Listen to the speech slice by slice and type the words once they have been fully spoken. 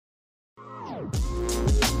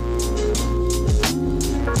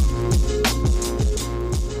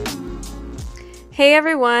Hey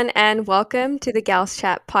everyone, and welcome to the Gals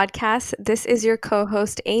Chat podcast. This is your co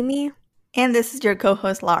host, Amy. And this is your co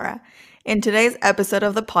host, Lara. In today's episode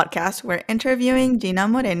of the podcast, we're interviewing Gina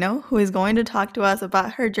Moreno, who is going to talk to us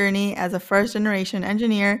about her journey as a first generation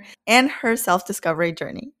engineer and her self discovery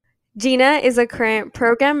journey. Gina is a current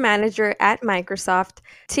program manager at Microsoft,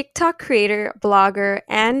 TikTok creator, blogger,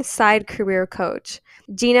 and side career coach.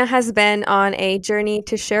 Gina has been on a journey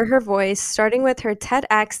to share her voice, starting with her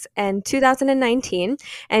TEDx in 2019,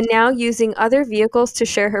 and now using other vehicles to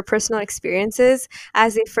share her personal experiences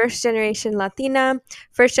as a first generation Latina,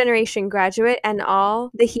 first generation graduate, and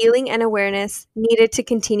all the healing and awareness needed to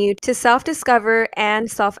continue to self discover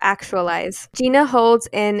and self actualize. Gina holds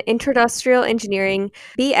an industrial engineering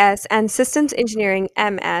BS and systems engineering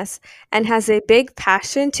MS, and has a big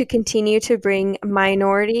passion to continue to bring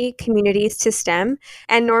minority communities to STEM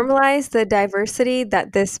and normalize the diversity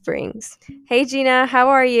that this brings. Hey Gina, how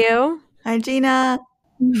are you? Hi, Gina.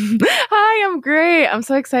 Hi, I'm great. I'm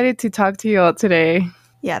so excited to talk to you all today.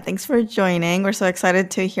 Yeah, thanks for joining. We're so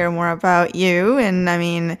excited to hear more about you.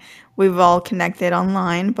 And we've all connected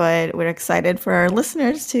online, but we're excited for our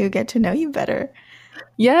listeners to get to know you better.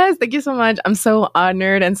 Yes, thank you so much. I'm so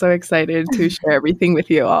honored and so excited to share everything with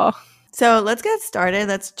you all. So let's get started.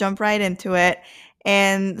 Let's jump right into it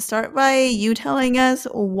and start by you telling us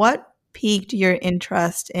what piqued your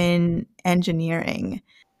interest in engineering.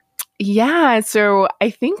 Yeah, so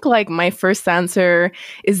I think like my first answer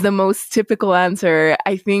is the most typical answer.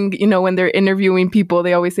 I think, when they're interviewing people,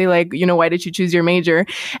 they always say like, why did you choose your major?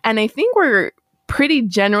 And I think we're pretty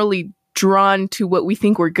generally drawn to what we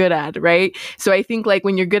think we're good at, right? So I think like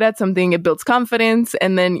when you're good at something, it builds confidence,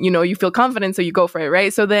 and then, you feel confident, so you go for it,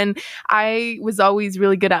 right? So then I was always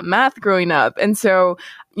really good at math growing up. And so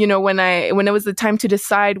when it was the time to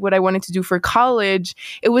decide what I wanted to do for college,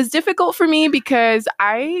 it was difficult for me because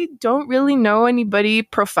I don't really know anybody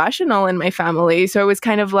professional in my family. So it was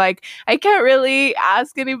kind of like, I can't really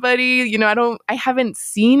ask anybody, I haven't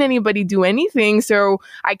seen anybody do anything. So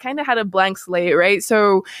I kind of had a blank slate, right?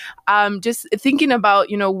 So just thinking about,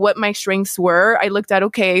 what my strengths were, I looked at,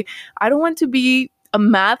 okay, I don't want to be a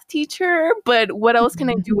math teacher, but what else can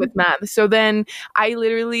I do with math? So then I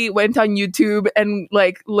literally went on YouTube and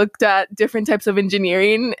like looked at different types of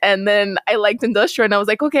engineering, and then I liked industrial, and I was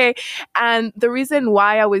like, okay. And the reason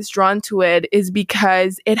why I was drawn to it is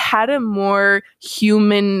because it had a more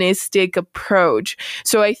humanistic approach.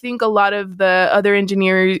 So I think a lot of the other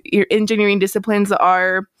engineering disciplines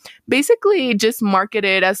are basically just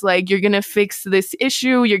marketed as like, you're going to fix this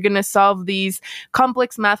issue, you're going to solve these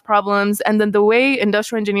complex math problems. And then the way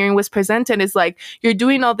industrial engineering was presented is like, you're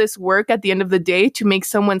doing all this work at the end of the day to make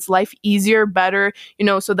someone's life easier, better,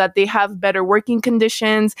 so that they have better working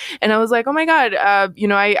conditions. And I was like, oh my God,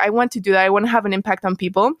 I want to do that. I want to have an impact on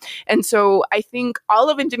people. And so I think all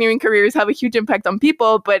of engineering careers have a huge impact on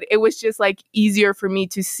people, but it was just like easier for me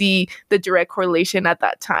to see the direct correlation at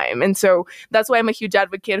that time. And so that's why I'm a huge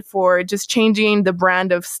advocate for just changing the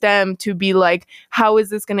brand of STEM to be like, how is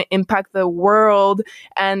this going to impact the world?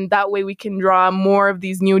 And that way we can draw more of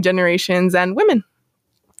these new generations and women.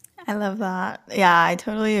 I love that. Yeah, I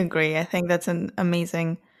totally agree. I think that's an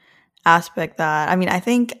amazing aspect I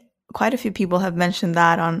think quite a few people have mentioned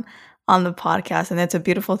that on the podcast, and it's a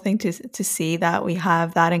beautiful thing to see that we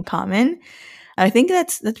have that in common. I think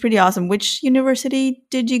that's pretty awesome. Which university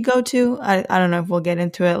did you go to? I don't know if we'll get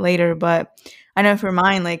into it later, but I know for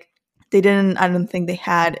mine, like I don't think they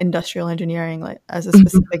had industrial engineering like as a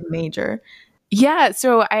specific major. Yeah,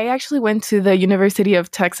 so I actually went to the University of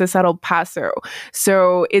Texas at El Paso.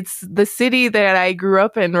 So it's the city that I grew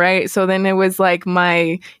up in, right? So then it was like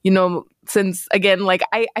my, since again, like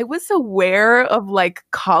I was aware of like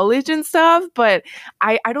college and stuff, but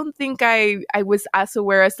I don't think I was as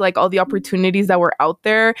aware as like all the opportunities that were out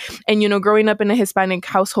there. And, growing up in a Hispanic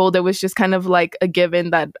household, it was just kind of like a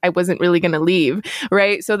given that I wasn't really going to leave,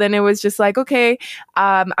 right? So then it was just like, okay,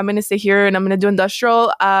 I'm going to stay here and I'm going to do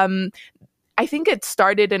industrial. I think it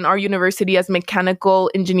started in our university as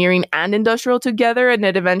mechanical engineering and industrial together, and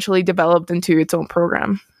it eventually developed into its own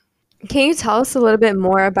program. Can you tell us a little bit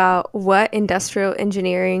more about what industrial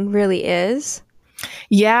engineering really is?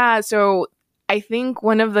 Yeah, so I think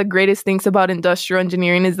one of the greatest things about industrial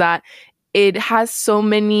engineering is that it has so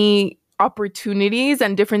many opportunities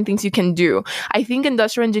and different things you can do. I think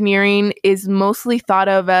industrial engineering is mostly thought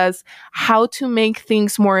of as how to make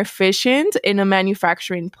things more efficient in a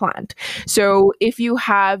manufacturing plant. So if you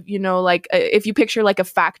have, if you picture like a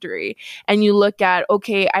factory and you look at,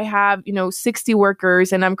 okay, I have, 60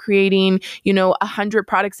 workers and I'm creating, 100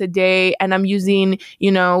 products a day and I'm using,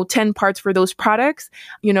 10 parts for those products,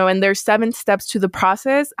 and there's 7 steps to the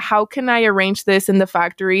process. How can I arrange this in the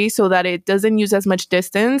factory so that it doesn't use as much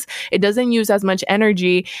distance, it doesn't use as much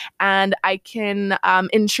energy, and I can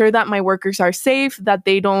ensure that my workers are safe, that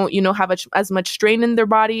they don't, have as much strain in their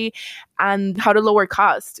body, and how to lower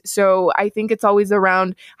cost. So I think it's always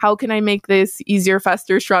around how can I make this easier,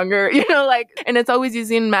 faster, stronger, and it's always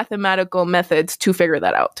using mathematical methods to figure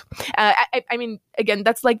that out. I mean, again,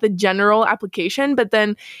 that's like the general application. But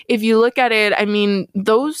then if you look at it, I mean,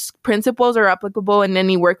 those principles are applicable in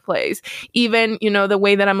any workplace. Even, the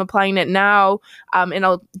way that I'm applying it now, and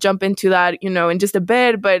I'll jump into that, in just a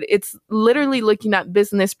bit, but it's literally looking at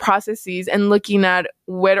business processes and looking at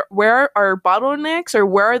where are bottlenecks, or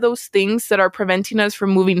where are those things that are preventing us from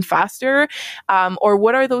moving faster, or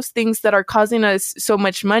what are those things that are causing us so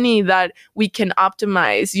much money that we can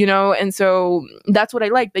optimize, and so that's what I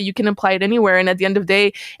like, that you can apply it anywhere. And at the end of the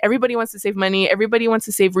day, everybody wants to save money, everybody wants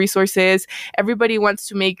to save resources, everybody wants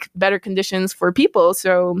to make better conditions for people.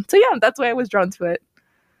 So yeah, that's why I was drawn to it.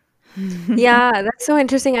 Yeah, that's so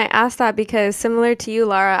interesting. I asked that because similar to you,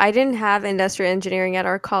 Lara, I didn't have industrial engineering at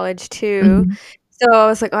our college too. So I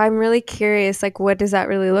was like, oh, I'm really curious, like, what does that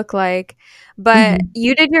really look like? But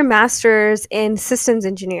you did your master's in systems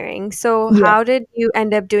engineering. So how did you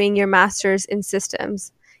end up doing your master's in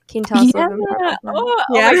systems? Can you tell us a little bit more about that? Oh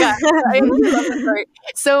my God. I really love that story.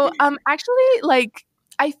 So actually, like,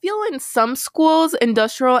 I feel in some schools,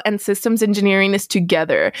 industrial and systems engineering is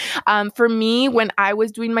together. For me, when I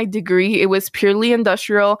was doing my degree, it was purely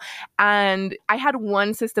industrial, and I had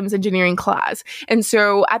one systems engineering class. And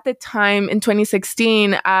so at the time in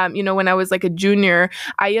 2016, when I was like a junior,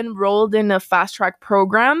 I enrolled in a fast track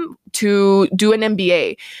program to do an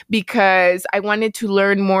MBA because I wanted to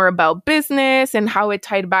learn more about business and how it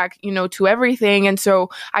tied back, to everything. And so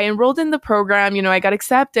I enrolled in the program, I got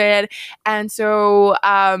accepted. And so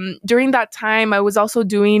during that time, I was also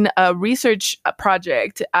doing a research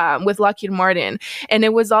project with Lockheed Martin, and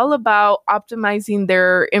it was all about optimizing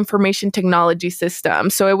their information technology system.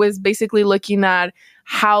 So it was basically looking at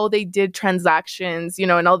how they did transactions,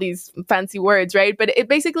 and all these fancy words, right? But it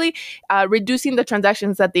basically reducing the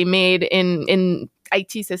transactions that they made in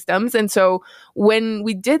IT systems. And so when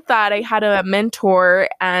we did that, I had a mentor,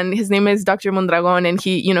 and his name is Dr. Mondragon, and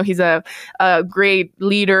he's a great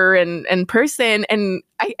leader and person. And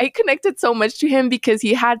I connected so much to him because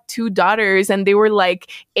he had 2 daughters, and they were like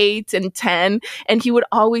 8 and 10, and he would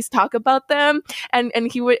always talk about them. And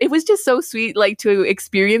it was just so sweet, like, to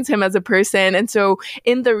experience him as a person. And so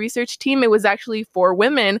in the research team, it was actually 4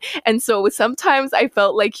 women. And so sometimes I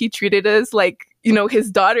felt like he treated us like, his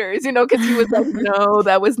daughters, because he was like, no,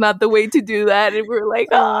 that was not the way to do that. And we were like,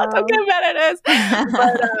 oh, don't get mad at us.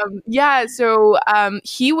 But so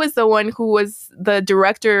he was the one who was the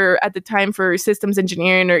director at the time for systems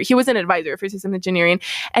engineering, or he was an advisor for systems engineering.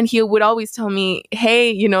 And he would always tell me,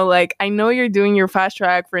 hey, like, I know you're doing your fast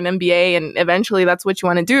track for an MBA and eventually that's what you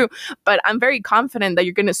want to do, but I'm very confident that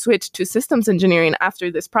you're going to switch to systems engineering after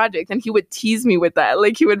this project. And he would tease me with that.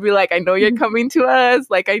 Like, he would be like, I know you're coming to us.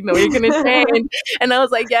 Like, I know you're going to change. And I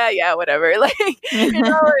was like, yeah, whatever. Like,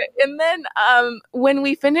 and then when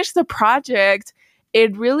we finished the project,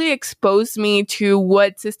 it really exposed me to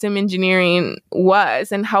what system engineering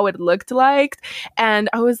was and how it looked like. And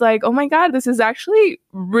I was like, oh my God, this is actually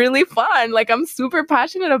really fun. Like, I'm super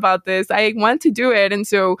passionate about this. I want to do it. And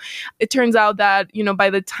so it turns out that, by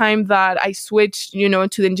the time that I switched, to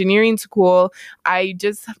the engineering school, I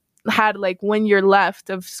just had like 1 year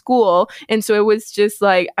left of school. And so it was just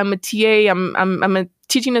like, I'm a TA, I'm a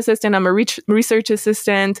teaching assistant, I'm a research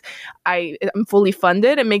assistant, I'm fully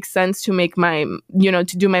funded. It makes sense to make my, to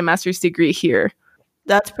do my master's degree here.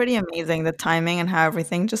 That's pretty amazing, the timing and how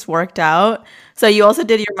everything just worked out. So you also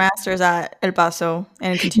did your master's at El Paso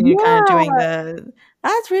and continued kind of doing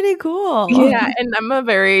that's really cool. Yeah, and I'm a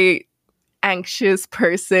very anxious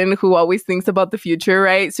person who always thinks about the future,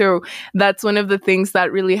 right? So that's one of the things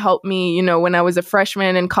that really helped me, when I was a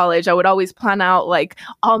freshman in college. I would always plan out like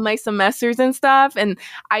all my semesters and stuff, and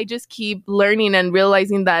I just keep learning and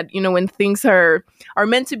realizing that, when things are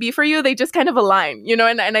meant to be for you, they just kind of align,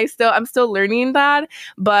 and I'm still learning that.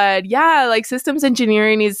 But yeah, like, systems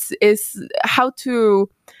engineering is how to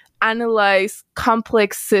analyze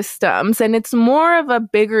complex systems, and it's more of a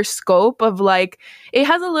bigger scope of like, it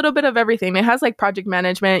has a little bit of everything. It has like project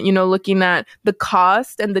management, looking at the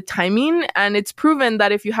cost and the timing. And it's proven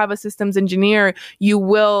that if you have a systems engineer, you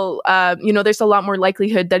will, there's a lot more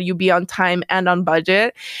likelihood that you be on time and on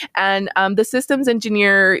budget. And the systems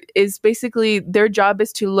engineer is basically, their job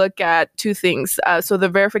is to look at two things. So the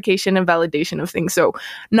verification and validation of things. So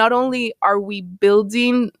not only are we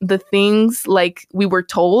building the things like we were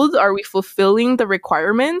told, are we fulfilling the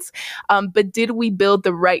requirements, but did we build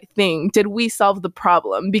the right thing? Did we solve the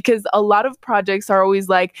problem? Because a lot of projects are always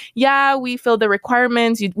like, yeah, we filled the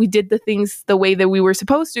requirements, we did the things the way that we were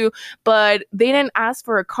supposed to, but they didn't ask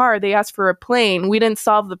for a car, they asked for a plane. We didn't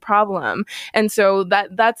solve the problem. And so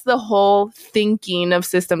that's the whole thinking of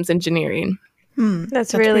systems engineering.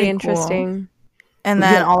 That's really interesting. Cool. And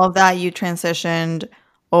then all of that, you transitioned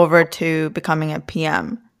over to becoming a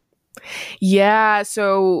PM. Yeah,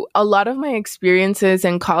 so a lot of my experiences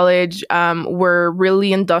in college were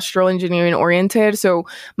really industrial engineering oriented. So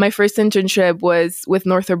my first internship was with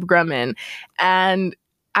Northrop Grumman, and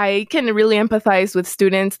I can really empathize with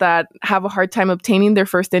students that have a hard time obtaining their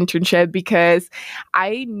first internship, because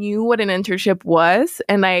I knew what an internship was,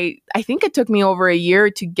 and I think it took me over a year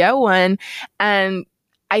to get one. And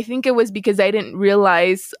I think it was because I didn't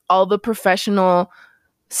realize all the professional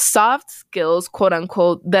soft skills, quote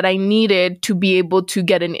unquote, that I needed to be able to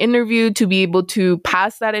get an interview, to be able to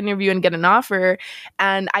pass that interview and get an offer.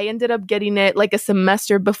 And I ended up getting it like a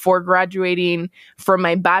semester before graduating from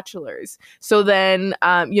my bachelor's. So then,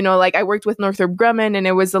 like I worked with Northrop Grumman, and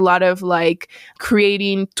it was a lot of like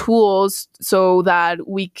creating tools so that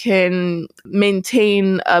we can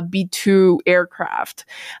maintain a B-2 aircraft.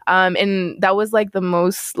 And that was like the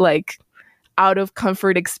most like out of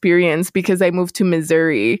comfort experience, because I moved to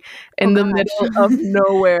Missouri in the middle of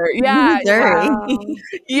nowhere. Yeah. Missouri. Wow.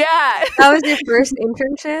 Yeah. That was your first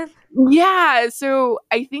internship? Yeah. So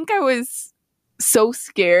I think I was so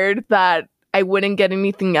scared that I wouldn't get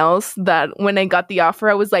anything else, that when I got the offer,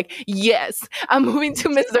 I was like, yes, I'm moving to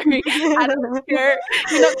Missouri. I don't care,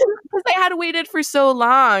 because I had waited for so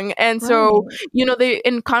long. And so, they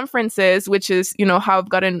in conferences, which is, how I've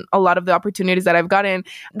gotten a lot of the opportunities that I've gotten,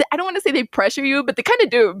 I don't want to say they pressure you, but they kind of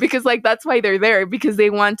do, because like, that's why they're there, because they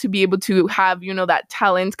want to be able to have, that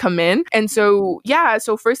talent come in. And so, yeah,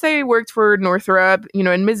 so first I worked for Northrop,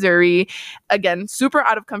 in Missouri. Again, super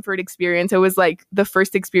out of comfort experience. It was like the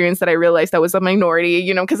first experience that I realized I was a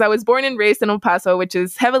minority, because I was born and raised in El Paso, which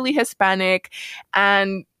is heavily Hispanic,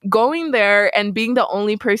 and going there and being the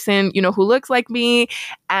only person, who looks like me,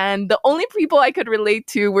 and the only people I could relate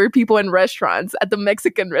to were people in restaurants, at the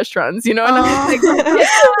Mexican restaurants, and I was like, yeah,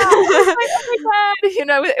 oh my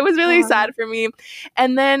God, it was really sad for me.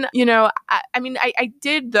 And then, I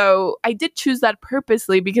did choose that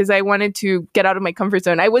purposely, because I wanted to get out of my comfort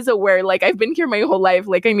zone. I was aware, like, I've been here my whole life,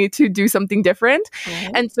 like, I need to do something different.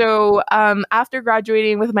 And so after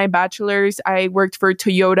graduating with my bachelor's, I worked for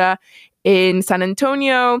Toyota in San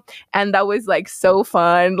Antonio, and that was like so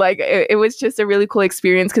fun. Like it was just a really cool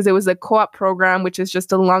experience, because it was a co-op program, which is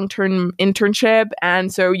just a long-term internship,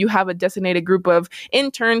 and so you have a designated group of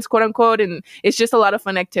interns, quote unquote, and it's just a lot of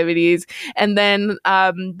fun activities. And then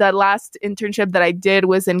the last internship that I did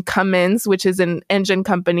was in Cummins, which is an engine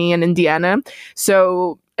company in Indiana.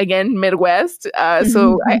 So again, Midwest.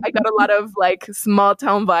 So I got a lot of like small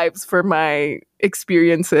town vibes for my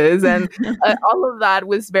experiences. And all of that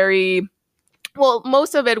was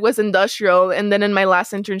most of it was industrial. And then in my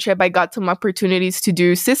last internship, I got some opportunities to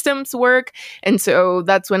do systems work. And so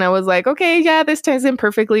that's when I was like, okay, yeah, this ties in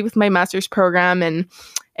perfectly with my master's program. And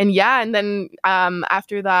then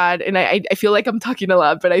after that, and I feel like I'm talking a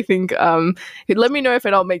lot, but I think let me know if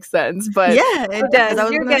it all makes sense. But yeah, it does. I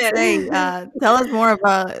was going to say, tell us more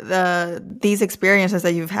about these experiences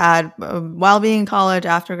that you've had while being in college,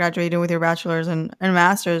 after graduating with your bachelor's and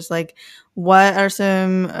master's. Like, what are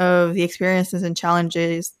some of the experiences and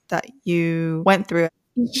challenges that you went through?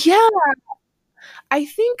 Yeah, I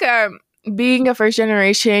think being a first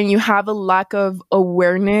generation, you have a lack of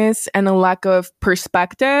awareness and a lack of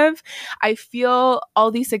perspective. I feel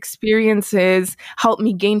all these experiences helped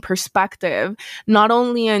me gain perspective, not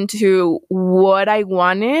only into what I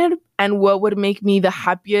wanted and what would make me the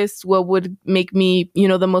happiest, what would make me,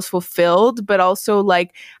 the most fulfilled, but also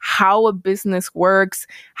like how a business works,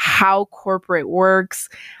 how corporate works.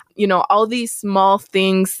 all these small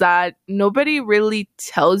things that nobody really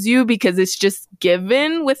tells you because it's just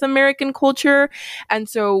given with American culture. And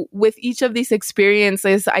so with each of these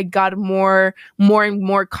experiences, I got more and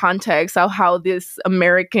more context of how this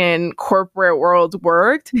American corporate world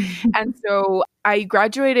worked. And so I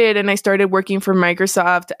graduated and I started working for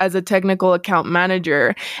Microsoft as a technical account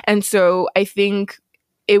manager. And so I think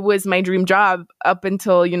it was my dream job up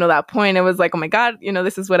until, that point. It was like, oh my God,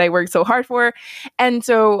 this is what I worked so hard for. And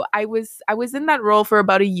so I was in that role for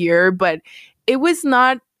about a year, but it was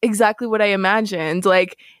not exactly what I imagined.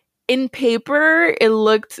 Like, in paper, it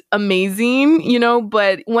looked amazing,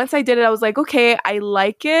 but once I did it, I was like, okay, I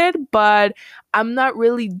like it, but I'm not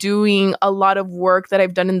really doing a lot of work that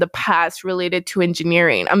I've done in the past related to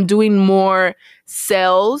engineering. I'm doing more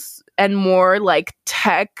sales and more like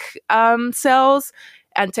tech sales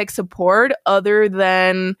and tech support other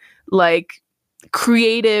than like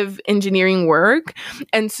creative engineering work.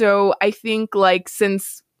 And so I think like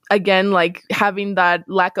since again, like having that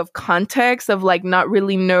lack of context of like not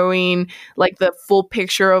really knowing like the full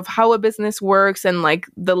picture of how a business works and like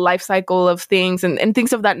the life cycle of things and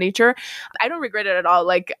things of that nature, I don't regret it at all.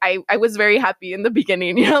 Like I was very happy in the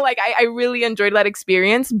beginning, like I really enjoyed that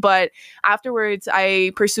experience. But afterwards,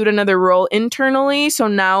 I pursued another role internally. So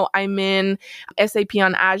now I'm in SAP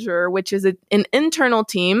on Azure, which is an internal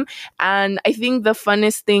team. And I think the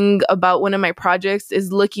funnest thing about one of my projects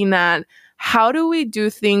is looking at how do we do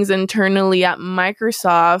things internally at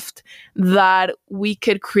Microsoft that we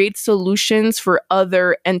could create solutions for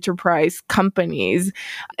other enterprise companies?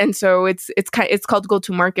 And so it's called go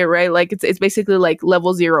to market, right? Like it's basically like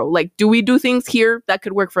level 0. Like, do we do things here that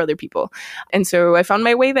could work for other people? And so I found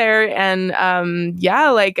my way there, and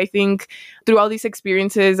like I think through all these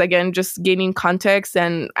experiences, again, just gaining context,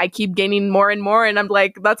 and I keep gaining more and more. And I'm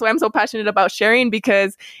like, that's why I'm so passionate about sharing,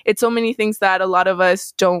 because it's so many things that a lot of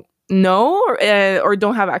us don't know or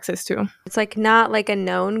don't have access to. It's like not like a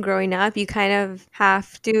known growing up. You kind of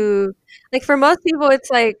have to, like for most people, it's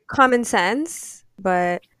like common sense.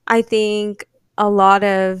 But I think a lot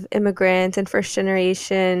of immigrants and first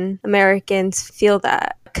generation Americans feel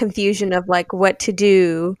that confusion of like what to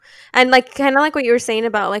do, and like kind of like what you were saying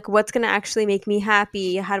about like what's going to actually make me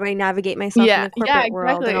happy. How do I navigate myself in the corporate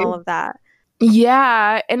world and all of that?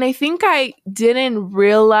 Yeah. And I think I didn't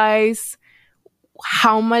realize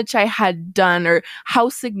how much I had done or how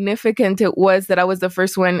significant it was that I was the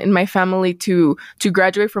first one in my family to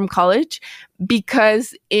graduate from college,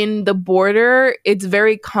 because in the border, it's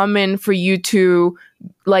very common for you to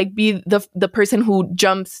like be the person who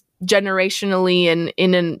jumps generationally and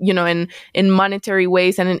in monetary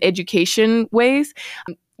ways and in education ways.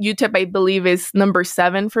 UTEP, I believe, is number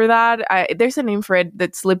 7 for that. There's a name for it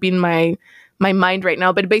that's slipping my mind right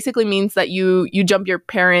now, but it basically means that you jump your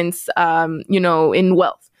parents, in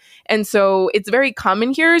wealth. And so it's very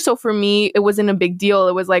common here. So for me, it wasn't a big deal.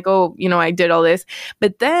 It was like, oh, I did all this.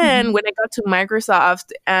 But then when I got to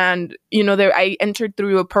Microsoft and, I entered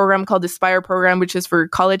through a program called the Aspire program, which is for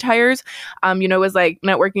college hires. It was like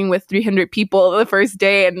networking with 300 people the first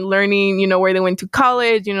day and learning, where they went to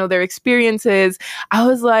college, their experiences. I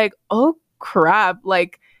was like, oh crap,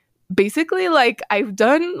 like, basically, like, I've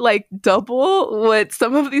done like double what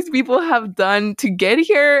some of these people have done to get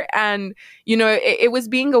here. And, it was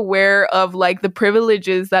being aware of like the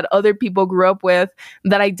privileges that other people grew up with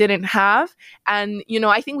that I didn't have. And,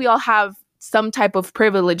 I think we all have some type of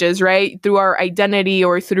privileges, right? Through our identity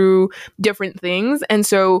or through different things. And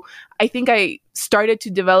so I think I started to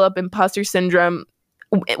develop imposter syndrome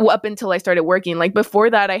up until I started working. Like before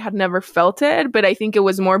that, I had never felt it, but I think it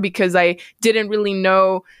was more because I didn't really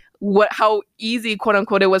know how easy, quote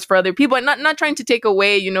unquote, it was for other people. And not trying to take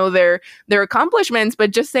away, their accomplishments,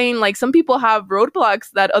 but just saying like some people have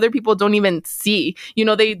roadblocks that other people don't even see.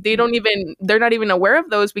 They're not even aware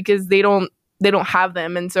of those because they don't have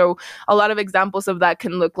them. And so a lot of examples of that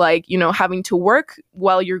can look like, having to work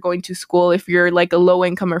while you're going to school if you're like a low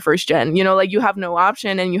income or first gen, like you have no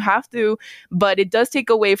option and you have to, but it does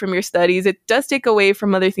take away from your studies. It does take away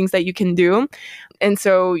from other things that you can do. And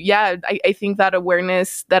so, yeah, I think that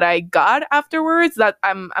awareness that I got afterwards, that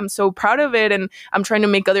I'm so proud of it. And I'm trying to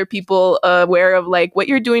make other people aware of like what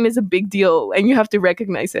you're doing is a big deal and you have to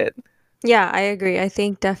recognize it. Yeah, I agree. I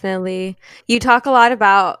think definitely you talk a lot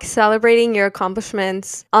about celebrating your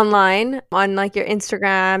accomplishments online on like your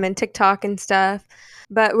Instagram and TikTok and stuff.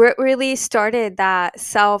 But what really started that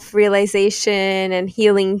self-realization and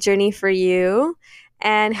healing journey for you,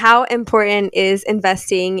 and how important is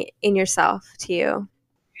investing in yourself to you?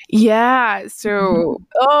 Yeah. So,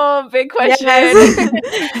 big question. Yes.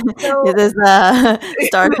 So, It is a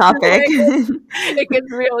star topic. it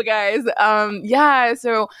gets real, guys. Yeah.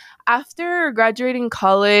 So after graduating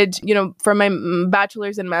college, for my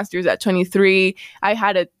bachelor's and master's at 23, I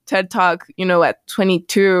had a TED Talk, at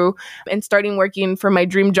 22, and starting working for my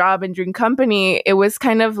dream job and dream company. It was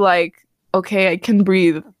kind of like, okay, I can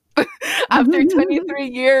breathe. After 23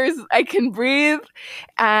 years, I can breathe.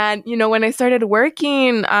 And, when I started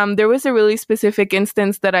working, there was a really specific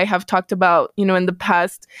instance that I have talked about, in the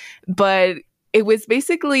past, but it was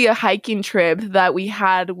basically a hiking trip that we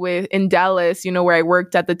had in Dallas, where I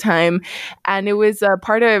worked at the time. And it was a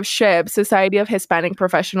part of SHIP, Society of Hispanic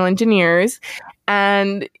Professional Engineers.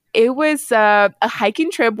 And it was a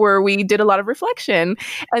hiking trip where we did a lot of reflection.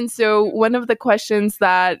 And so one of the questions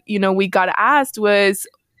that, we got asked was,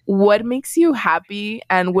 what makes you happy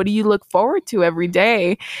and what do you look forward to every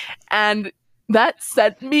day? And that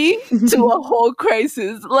sent me to a whole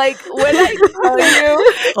crisis. Like, when I tell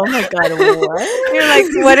you, Oh my God, what? You're like,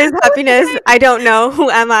 what is happiness? I don't know. Who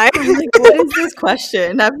am I? I'm like, what is this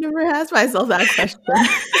question? I've never asked myself that question.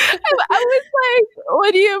 I was like,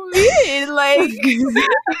 what do you mean? Like,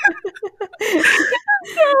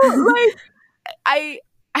 so, like, I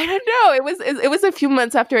don't know. It was a few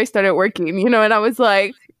months after I started working, and I was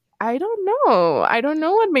like, I don't know. I don't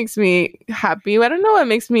know what makes me happy. I don't know what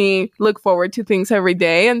makes me look forward to things every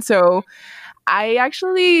day. And so I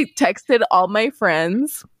actually texted all my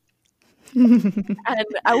friends and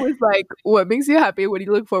I was like, what makes you happy? What do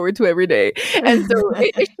you look forward to every day? And so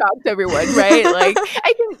it shocked everyone, right? Like,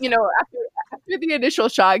 I think, after the initial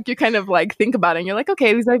shock, you kind of like think about it and you're like,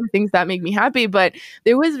 okay, these are the things that make me happy. But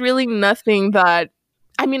there was really nothing that,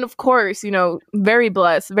 I mean, of course, very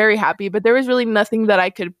blessed, very happy, but there was really nothing that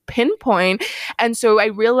I could pinpoint. And so I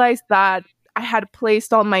realized that I had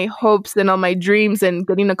placed all my hopes and all my dreams and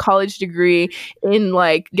getting a college degree in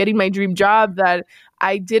like getting my dream job, that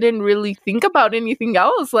I didn't really think about anything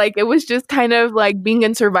else. Like, it was just kind of like being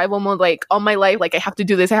in survival mode, like all my life, like I have to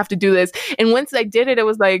do this, I have to do this. And once I did it, it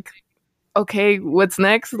was like, okay, what's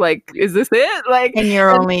next? Like, is this it? Like, and you're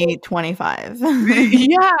only 25.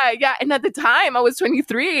 yeah. And at the time I was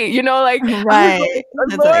 23, like, Right.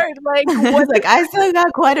 Lord, like what? Like, I still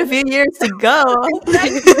got quite a few years to go. I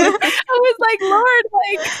was like, Lord,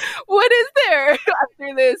 like, what is there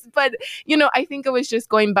after this? But, I think it was just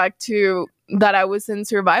going back to that I was in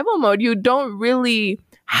survival mode. You don't really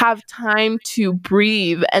have time to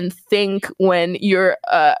breathe and think when you're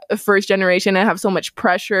a first generation and have so much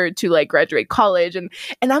pressure to like graduate college. And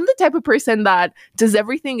I'm the type of person that does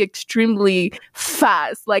everything extremely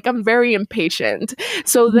fast. Like, I'm very impatient.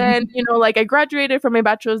 So then, like, I graduated from my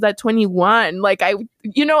bachelor's at 21. Like,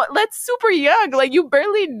 that's super young. Like, you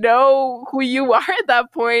barely know who you are at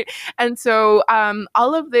that point. And so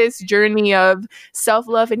all of this journey of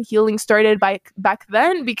self-love and healing started back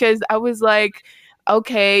then, because I was like,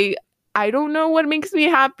 okay, I don't know what makes me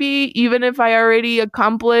happy, even if I already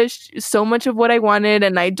accomplished so much of what I wanted,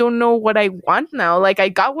 and I don't know what I want now. Like, I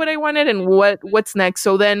got what I wanted, and what's next?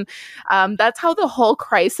 So then that's how the whole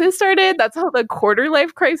crisis started. That's how the quarter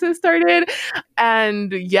life crisis started.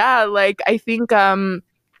 And yeah, like, I think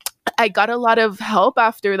I got a lot of help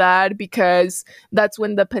after that, because that's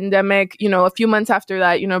when the pandemic, a few months after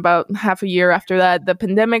that, about half a year after that, the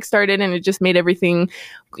pandemic started, and it just made everything,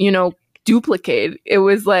 duplicate. It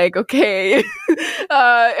was like, okay,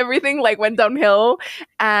 everything like went downhill.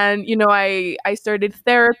 And, I started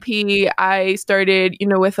therapy. I started,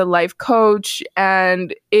 with a life coach,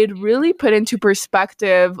 and it really put into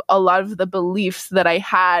perspective a lot of the beliefs that I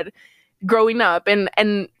had growing up. And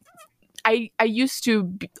I used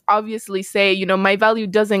to obviously say, my value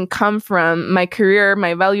doesn't come from my career.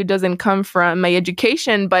 My value doesn't come from my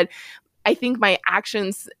education, but I think my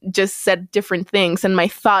actions just said different things, and my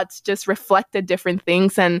thoughts just reflected different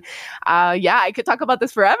things. And I could talk about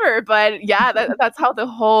this forever, but yeah, that's how the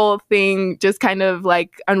whole thing just kind of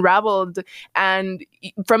like unraveled. And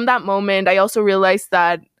from that moment, I also realized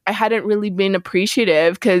that I hadn't really been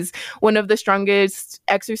appreciative, because one of the strongest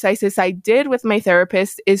exercises I did with my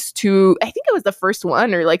therapist is I think it was the first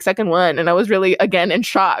one or like second one, and I was really, again, in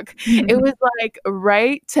shock. It was like,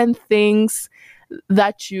 write 10 things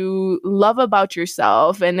that you love about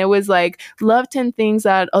yourself. And it was like, love 10 things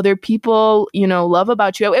that other people, love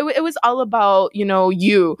about you. It was all about,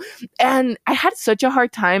 you. And I had such a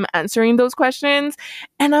hard time answering those questions.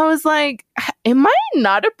 And I was like, am I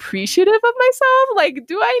not appreciative of myself? Like,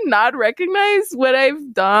 do I not recognize what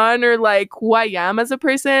I've done or like who I am as a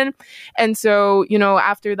person? And so,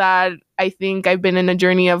 after that, I think I've been in a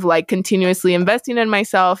journey of like continuously investing in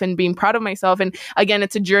myself and being proud of myself. And again,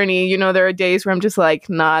 it's a journey. There are days where I'm just like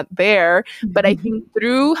not there. But I think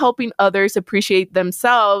through helping others appreciate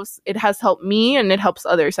themselves, it has helped me and it helps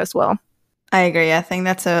others as well. I agree. I think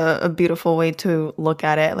that's a beautiful way to look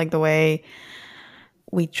at it, like the way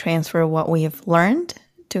we transfer what we have learned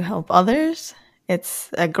to help others. It's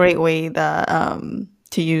a great way that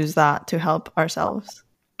to use that to help ourselves.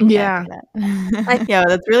 Yeah. Yeah,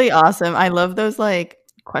 that's really awesome. I love those like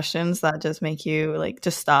questions that just make you like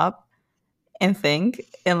just stop and think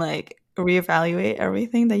and like reevaluate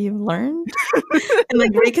everything that you've learned and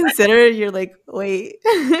like reconsider. You're like, wait,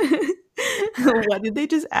 what did they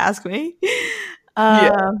just ask me?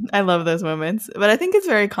 I love those moments, but I think it's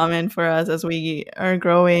very common for us as we are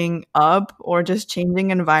growing up or just changing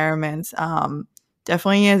environments.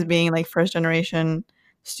 Definitely as being like first generation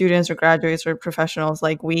students or graduates or professionals,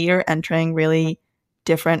 like we are entering really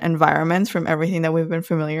different environments from everything that we've been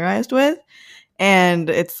familiarized with, and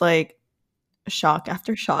it's like shock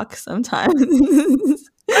after shock sometimes.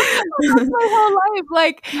 That's my whole life.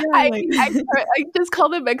 Like, I just call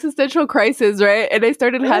them existential crisis, right? And I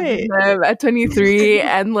started having them at 23.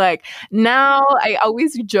 And like now I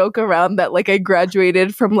always joke around that like I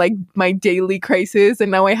graduated from like my daily crisis and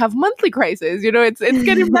now I have monthly crisis. It's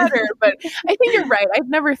getting better. But I think you're right. I've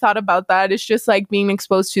never thought about that. It's just like being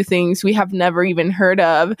exposed to things we have never even heard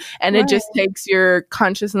of. And it just takes your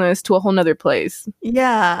consciousness to a whole nother place.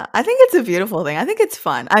 Yeah, I think it's a beautiful thing. I think it's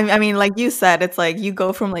fun. I mean, like you said, it's like you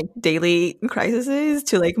go from like daily crises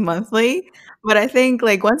to like monthly. But I think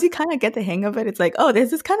like once you kind of get the hang of it, it's like, oh,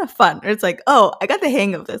 this is kind of fun. Or it's like, oh, I got the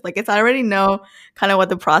hang of this. Like I already know kind of what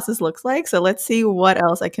the process looks like. So let's see what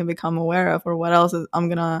else I can become aware of or what else I'm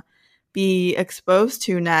going to be exposed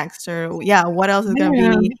to next. Or what else is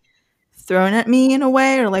going to be thrown at me in a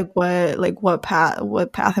way, or like what path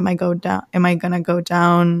am I going to go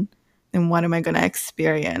down? And what am I going to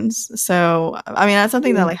experience? So, I mean, that's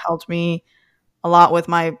something that like helped me a lot with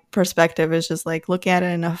my perspective, is just like looking at it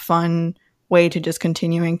in a fun way to just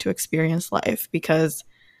continuing to experience life. Because,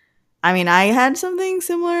 I mean, I had something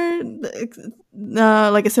similar,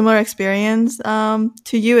 like a similar experience to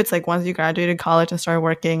you. It's like once you graduated college and started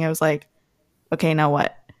working, it was like, okay, now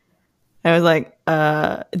what? I was like,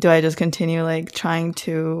 do I just continue like trying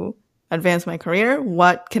to advance my career?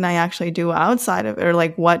 What can I actually do outside of it? Or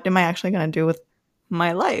like, what am I actually going to do with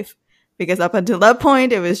my life? Because up until that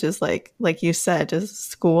point, it was just like you said,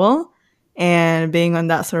 just school and being on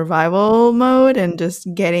that survival mode and just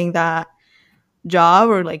getting that job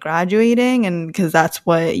or like graduating. And because that's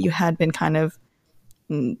what you had been kind of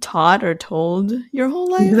taught or told your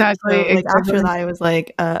whole life. Exactly. So, like after that, I was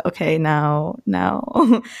like, okay, now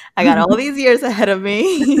I got all these years ahead of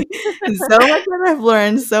me. So much that I've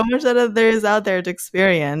learned, so much that there is out there to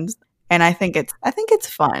experience. And I think it's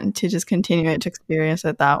fun to just continue to experience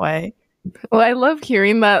it that way. Well, I love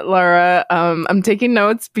hearing that, Laura. I'm taking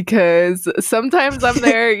notes because sometimes I'm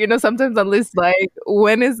there, sometimes I'm just like,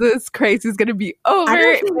 when is this crisis going to be over?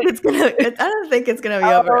 I don't think it's going to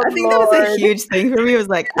be over. I think that was a huge thing for me. It was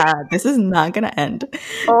like, this is not going to end.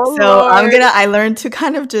 So Lord. I learned to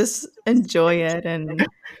kind of just enjoy it, and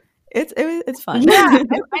it's fun. Yeah,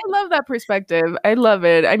 I love that perspective. I love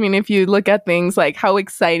it. I mean, if you look at things like how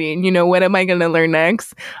exciting, what am I going to learn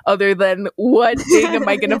next? Other than what thing am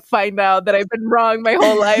I going to find out that I've been wrong my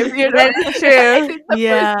whole life? That is true.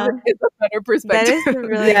 Yeah, it's a better perspective. That is a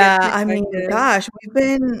really good perspective. I mean, gosh, we've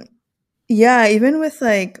been, even with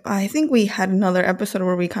like, I think we had another episode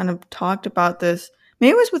where we kind of talked about this.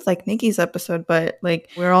 Maybe it was with like Nikki's episode, but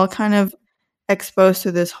like we're all kind of exposed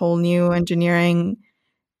to this whole new engineering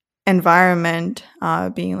environment,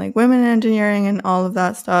 being like women in engineering and all of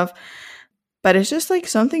that stuff. But it's just like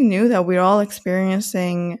something new that we're all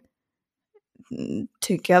experiencing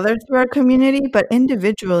together through our community, but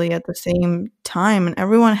individually at the same time. And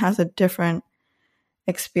everyone has a different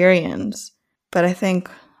experience. But I think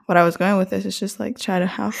what I was going with this is just like try to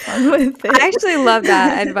have fun with it. I actually love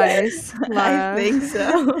that advice, Laura. I think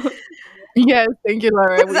so. Yes, thank you,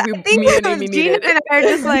 Laura. I think Gina and I are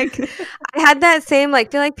just like, I had that same like,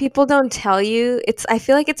 feel like people don't tell you. I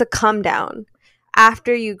feel like it's a come down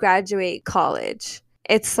after you graduate college.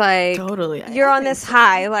 It's like totally you're on this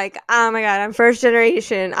high, like, oh my god, I'm first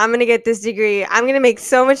generation. I'm gonna get this degree. I'm gonna make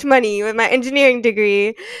so much money with my engineering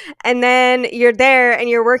degree, and then you're there and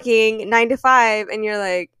you're working 9 to 5, and you're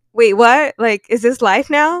like, wait, what? Like, is this life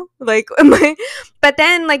now? Like, am I? But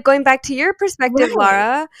then, like, going back to your perspective,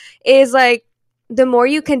 Laura, is like, the more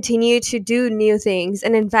you continue to do new things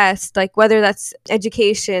and invest, like whether that's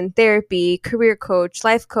education, therapy, career coach,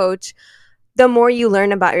 life coach, the more you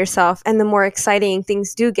learn about yourself and the more exciting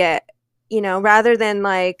things do get, rather than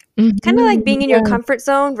like kind of like being in your comfort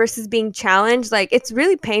zone versus being challenged. Like it's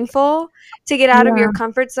really painful to get out of your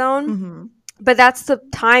comfort zone, but that's the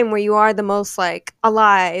time where you are the most like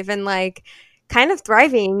alive and like kind of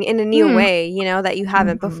thriving in a new way, that you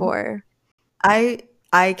haven't before.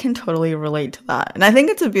 I can totally relate to that. And I think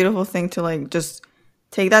it's a beautiful thing to like just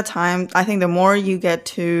take that time. I think the more you get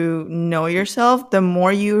to know yourself, the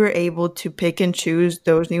more you are able to pick and choose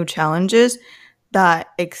those new challenges that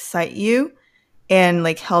excite you and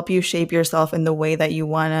like help you shape yourself in the way that you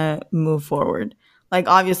want to move forward. Like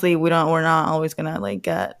obviously we're not always going to like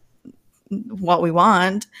get what we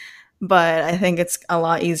want, but I think it's a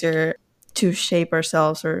lot easier to shape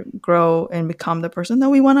ourselves or grow and become the person that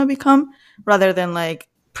we want to become, rather than like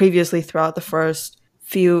previously throughout the first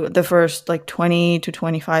like 20 to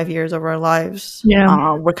 25 years of our lives.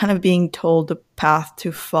 We're kind of being told the path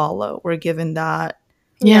to follow. We're given that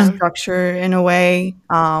structure in a way,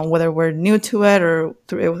 whether we're new to it or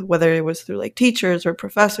whether it was through like teachers or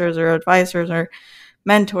professors or advisors or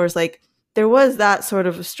mentors. Like there was that sort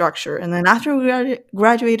of a structure. And then after we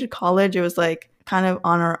graduated college, it was like kind of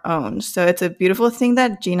on our own. So it's a beautiful thing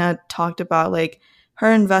that Gina talked about, like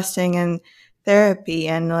her investing in therapy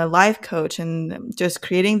and a life coach and just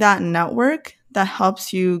creating that network that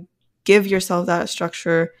helps you give yourself that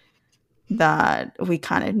structure that we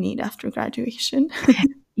kind of need after graduation.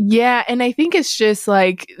 Yeah, and I think it's just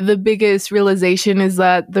like the biggest realization is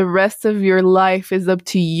that the rest of your life is up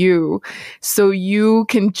to you. So you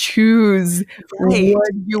can choose what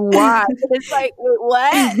you want. And it's like,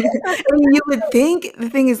 what? I mean, you would think, the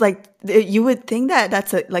thing is like, you would think that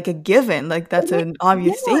that's like a given, like that's an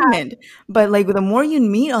obvious statement. But like the more you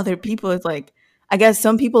meet other people, it's like, I guess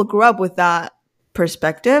some people grew up with that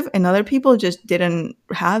perspective and other people just didn't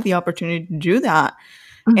have the opportunity to do that.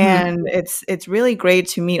 And it's really great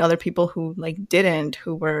to meet other people who like didn't,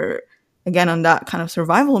 who were again on that kind of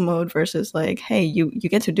survival mode versus like, hey, you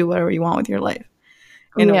get to do whatever you want with your life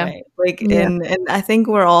in a way. Like and I think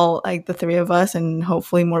we're all like the three of us, and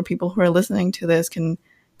hopefully more people who are listening to this can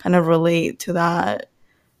kind of relate to that,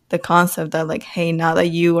 the concept that like, hey, now that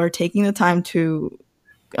you are taking the time to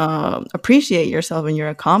appreciate yourself and your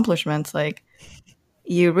accomplishments, like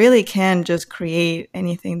you really can just create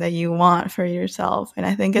anything that you want for yourself. And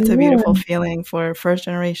I think it's a beautiful feeling for first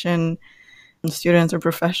generation students or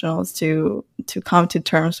professionals to come to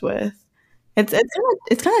terms with.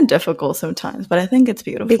 It's kind of difficult sometimes, but I think it's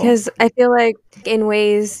beautiful. Because I feel like in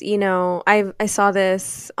ways, I saw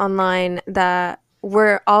this online that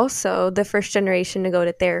we're also the first generation to go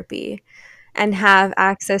to therapy and have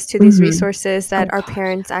access to these resources that our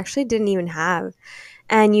parents actually didn't even have.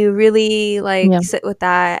 And you really like sit with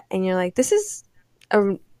that and you're like, this is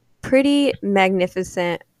a pretty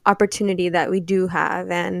magnificent opportunity that we do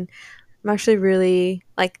have. And I'm actually really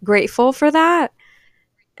like grateful for that.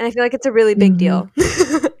 And I feel like it's a really big deal.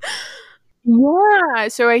 Yeah.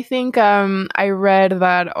 So I think I read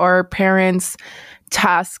that our parents'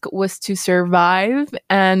 task was to survive,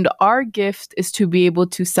 and our gift is to be able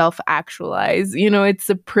to self-actualize. It's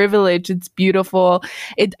a privilege. It's beautiful.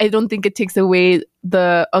 I don't think it takes away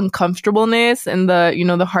the uncomfortableness and the,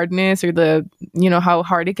 the hardness or the, how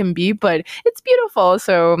hard it can be, but it's beautiful.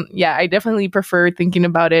 So yeah, I definitely prefer thinking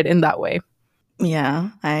about it in that way.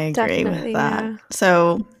 Yeah, I agree with that. Yeah.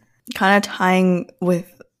 So kind of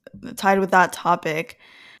tied with that topic,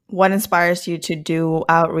 what inspires you to do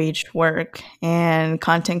outreach work and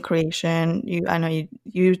content creation? I know you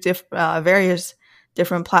use various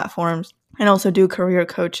different platforms and also do career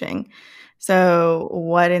coaching. So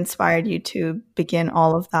what inspired you to begin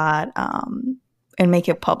all of that and make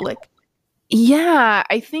it public? Yeah,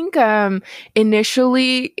 I think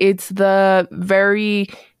initially it's the very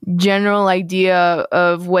general idea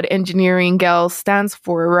of what Engineering Gal stands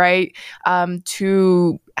for, right?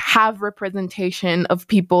 To have representation of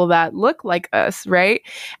people that look like us, right?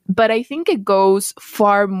 But I think it goes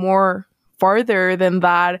farther than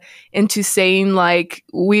that into saying like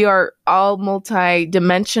we are all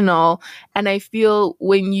multi-dimensional. And I feel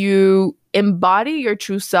when you embody your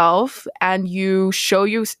true self and you show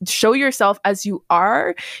yourself as you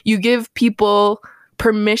are, you give people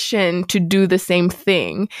permission to do the same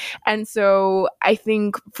thing. And so I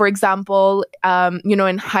think, for example,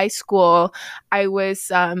 in high school, I was,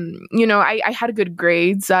 I had good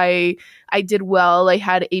grades. I did well. I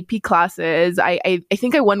had AP classes. I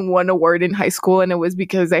think I won one award in high school, and it was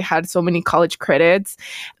because I had so many college credits.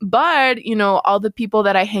 But, all the people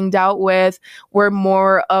that I hanged out with were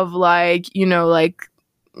more of the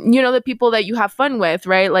people that you have fun with,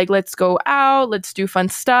 right? Like, let's go out, let's do fun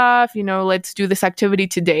stuff, let's do this activity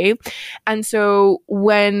today. And so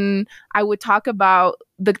when I would talk about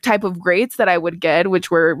the type of grades that I would get, which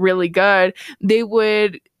were really good, they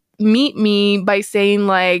would meet me by saying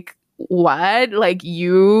like, what? Like,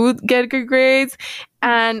 you get good grades?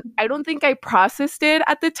 And I don't think I processed it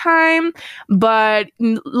at the time, but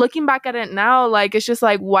looking back at it now, like, it's just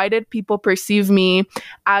like, why did people perceive me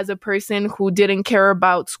as a person who didn't care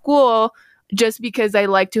about school just because I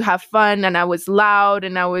like to have fun and I was loud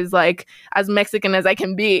and I was like as Mexican as I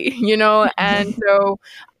can be, And so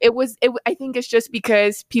I think it's just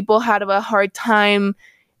because people had a hard time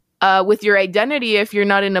with your identity if you're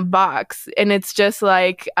not in a box. And it's just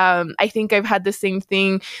like, I think I've had the same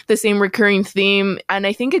thing, the same recurring theme. And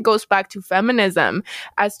I think it goes back to feminism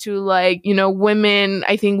as to like, women,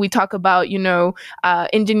 I think we talk about,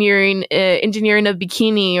 engineering a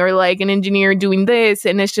bikini or like an engineer doing this.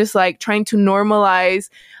 And it's just like trying to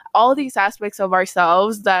normalize all these aspects of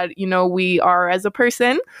ourselves that, we are as a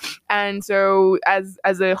person. And so as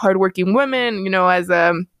a hardworking woman,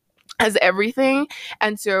 as everything.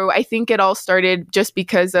 And so I think it all started just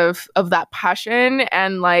because of that passion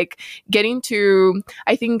and like getting to,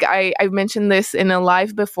 I think I've mentioned this in a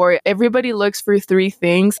live before. Everybody looks for three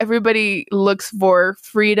things. Everybody looks for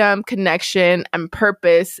freedom, connection, and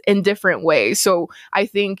purpose in different ways. So I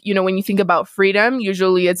think, when you think about freedom,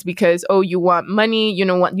 usually it's because, you want money, you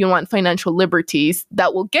want financial liberties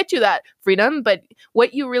that will get you that freedom. But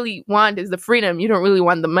what you really want is the freedom. You don't really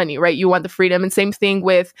want the money, right? You want the freedom. And same thing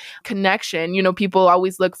with connection. People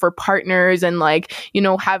always look for partners and like,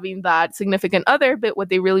 having that significant other, but what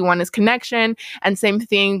they really want is connection. And same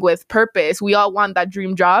thing with purpose. We all want that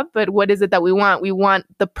dream job, but what is it that we want? We want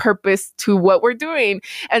the purpose to what we're doing.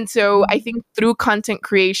 And so I think through content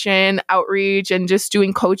creation, outreach, and just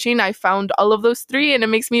doing coaching, I found all of those three, and it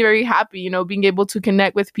makes me very happy, being able to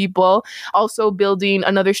connect with people, also building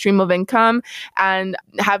another stream of income and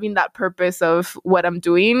having that purpose of what I'm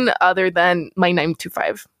doing other than my 9 to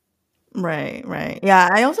 5. Right. Yeah,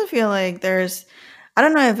 I also feel like I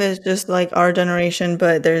don't know if it's just like our generation,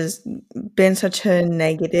 but there's been such a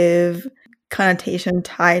negative connotation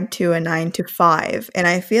tied to a 9 to 5. And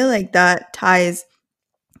I feel like that ties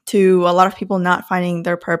to a lot of people not finding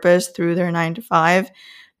their purpose through their 9 to 5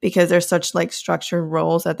 because there's such like structured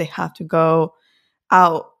roles that they have to go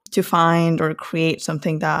out to find or create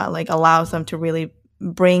something that like allows them to really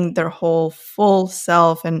bring their whole full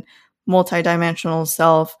self and multidimensional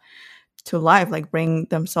self to life, like bring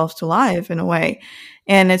themselves to life in a way.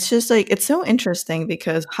 And it's just like, it's so interesting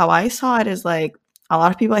because how I saw it is like a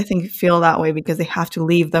lot of people I think feel that way because they have to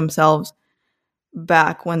leave themselves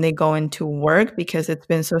back when they go into work because it's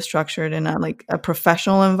been so structured in a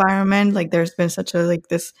professional environment. Like there's been such a like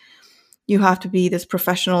this, you have to be this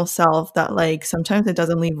professional self that like sometimes it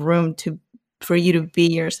doesn't leave room for you to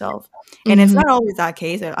be yourself. And it's not always that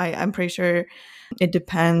case. I'm pretty sure it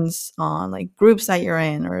depends on like groups that you're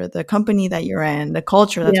in or the company that you're in, the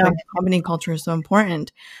culture. That's why company culture is so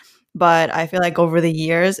important. But I feel like over the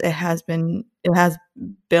years, it has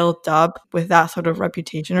built up with that sort of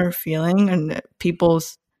reputation or feeling and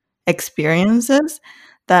people's experiences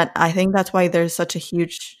that I think that's why there's such a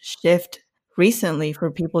huge shift recently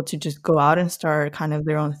for people to just go out and start kind of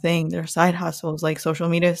their own thing, their side hustles. Like social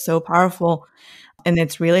media is so powerful and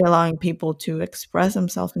it's really allowing people to express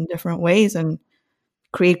themselves in different ways and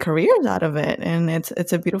create careers out of it. And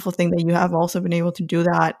it's a beautiful thing that you have also been able to do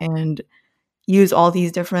that and use all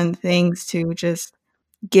these different things to just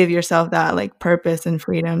give yourself that like purpose and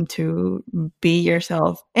freedom to be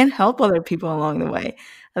yourself and help other people along the way.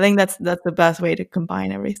 I think that's the best way to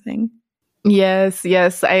combine everything. Yes.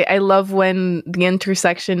 I love when the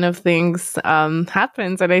intersection of things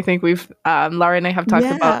happens. And I think Laura and I have talked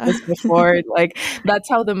about this before. Like that's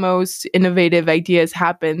how the most innovative ideas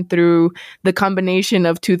happen, through the combination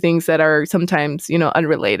of two things that are sometimes,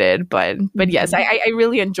 unrelated. But yes, I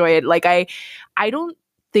really enjoy it. Like I don't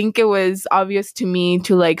think it was obvious to me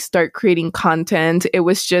to like start creating content. It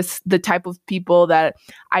was just the type of people that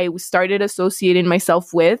I started associating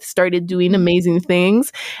myself with, started doing amazing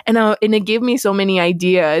things. And it gave me so many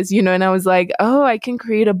ideas, you know, and I was like, oh, I can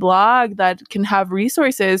create a blog that can have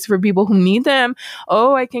resources for people who need them.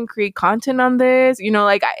 Oh, I can create content on this, you know,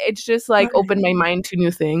 like it's just like opened my mind to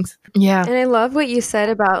new things. Yeah. And I love what you said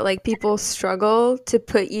about like people struggle to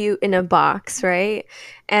put you in a box, right?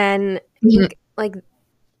 And like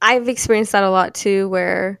I've experienced that a lot too,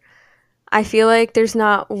 where I feel like there's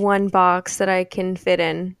not one box that I can fit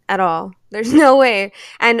in at all. There's no way.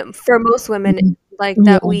 And for most women like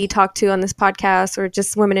that we talk to on this podcast, or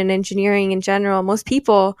just women in engineering in general, most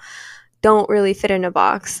people don't really fit in a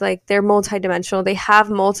box. Like they're multidimensional. They have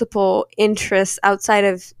multiple interests outside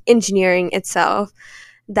of engineering itself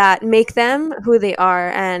that make them who they are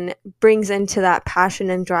and brings into that passion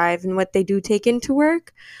and drive and what they do take into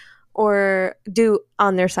work or do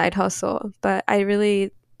on their side hustle. But I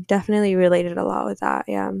really definitely related a lot with that.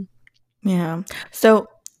 Yeah. So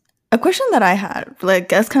a question that I had, like,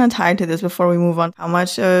 that's kind of tied to this before we move on. How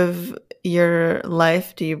much of your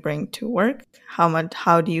life do you bring to work?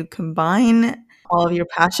 How do you combine all of your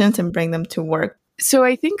passions and bring them to work? So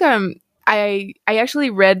I think I actually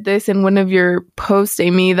read this in one of your posts,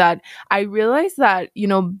 Amy, that I realized that, you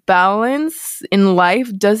know, balance in life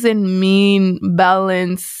doesn't mean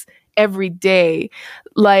balance every day.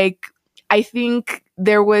 Like, I think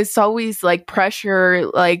there was always like pressure,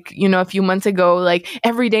 like, you know, a few months ago, like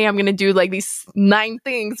every day I'm going to do like these 9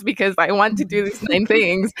 things because I want to do these 9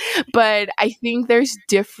 things. But I think there's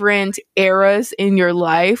different eras in your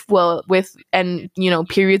life, and, you know,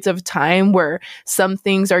 periods of time where some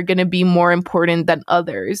things are going to be more important than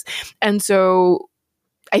others. And so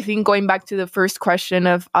I think going back to the first question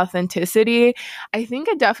of authenticity, I think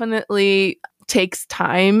it definitely takes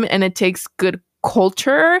time and it takes good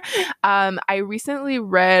culture. I recently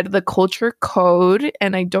read The Culture Code,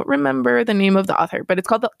 and I don't remember the name of the author, but it's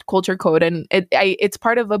called The Culture Code, and it's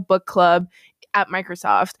part of a book club at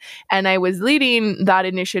Microsoft, and I was leading that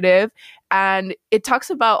initiative, and it talks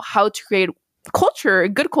about how to create culture,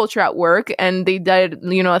 good culture at work. And they did,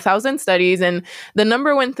 you know, 1,000 studies, and the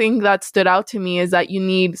number one thing that stood out to me is that you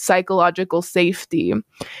need psychological safety.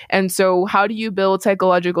 And so how do you build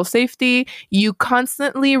psychological safety? You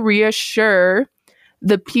constantly reassure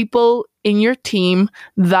the people in your team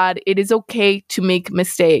that it is okay to make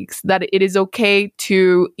mistakes, that it is okay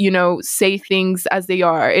to, you know, say things as they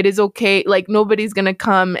are. It is okay. Like, nobody's going to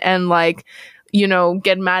come and like, you know,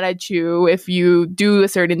 get mad at you if you do a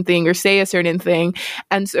certain thing or say a certain thing.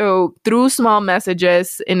 And so through small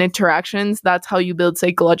messages and interactions, that's how you build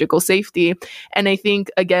psychological safety. And I think,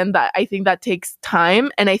 again, that takes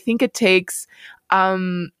time. And I think it takes,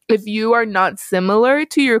 if you are not similar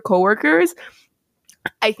to your coworkers,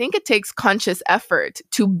 I think it takes conscious effort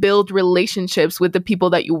to build relationships with the people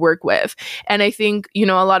that you work with. And I think, you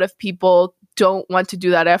know, a lot of people don't want to do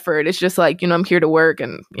that effort. It's just like, you know, I'm here to work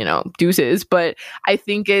and, you know, deuces. But I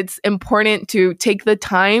think it's important to take the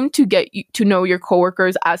time to get to know your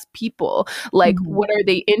coworkers as people. Like, what are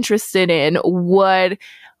they interested in?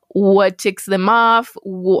 What ticks them off?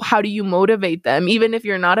 How do you motivate them? Even if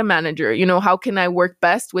you're not a manager, you know, how can I work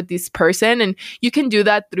best with this person? And you can do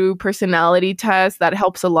that through personality tests. That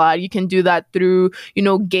helps a lot. You can do that through, you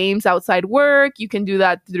know, games outside work. You can do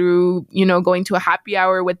that through, you know, going to a happy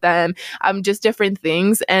hour with them, just different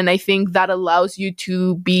things. And I think that allows you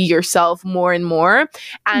to be yourself more and more.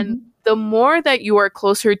 And the more that you are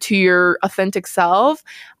closer to your authentic self,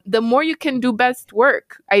 the more you can do best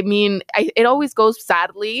work. I mean, it always goes,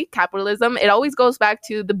 sadly, capitalism, it always goes back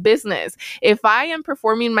to the business. If I am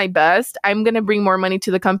performing my best, I'm going to bring more money to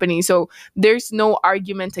the company. So there's no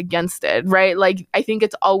argument against it, right? Like, I think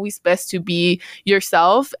it's always best to be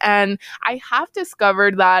yourself. And I have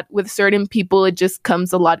discovered that with certain people, it just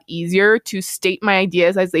comes a lot easier to state my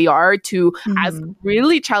ideas as they are, to ask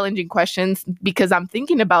really challenging questions because I'm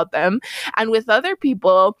thinking about them. And with other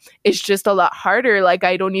people, it's just a lot harder. Like,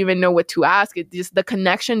 I don't even know what to ask. It just, the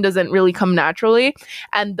connection doesn't really come naturally.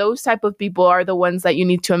 And those type of people are the ones that you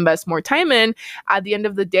need to invest more time in. At the end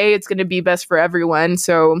of the day, it's going to be best for everyone.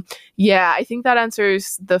 So yeah, I think that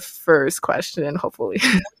answers the first question, hopefully.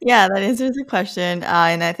 Yeah, that answers the question.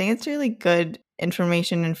 And I think it's really good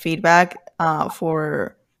information and feedback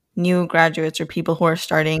for new graduates or people who are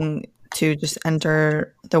starting to just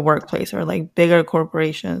enter the workplace or like bigger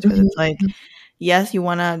corporations. Because it's like, yes, you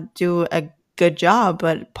want to do a good job,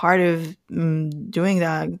 but part of doing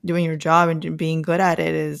your job and being good at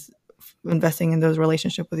it is investing in those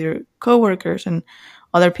relationships with your coworkers and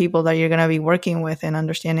other people that you're going to be working with, and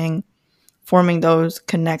understanding, forming those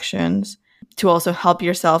connections. to also help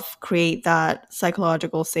yourself create that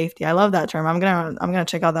psychological safety. I love that term. I'm gonna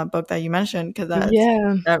check out that book that you mentioned, because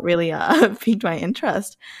that really piqued my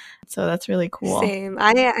interest. So that's really cool. Same.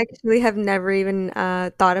 I actually have never even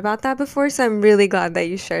thought about that before, so I'm really glad that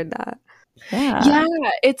you shared that. Yeah,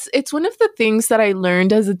 it's one of the things that I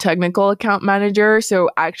learned as a technical account manager. So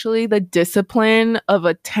actually the discipline of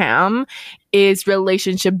a TAM is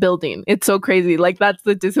relationship building. It's so crazy. Like, that's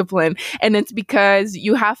the discipline. And it's because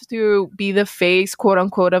you have to be the face, quote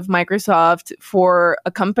unquote, of Microsoft for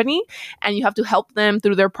a company, and you have to help them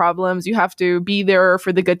through their problems. You have to be there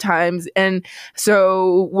for the good times. And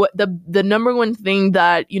so what the number one thing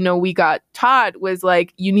that, we got taught was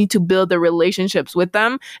like, you need to build the relationships with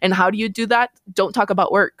them. And how do you do that? Don't talk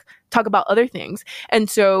about work. Talk about other things. And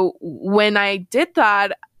so when I did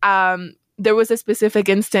that, there was a specific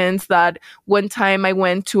instance that one time I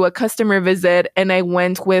went to a customer visit, and I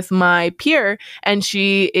went with my peer, and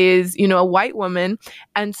she is, a white woman.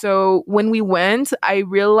 And so when we went, I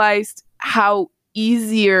realized how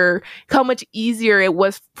much easier it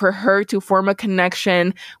was for her to form a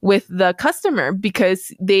connection with the customer,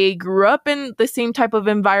 because they grew up in the same type of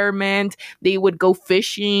environment. They would go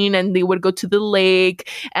fishing and they would go to the lake.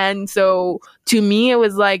 And so to me, it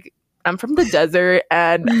was like, I'm from the desert,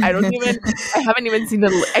 and I didn't even see I didn't even see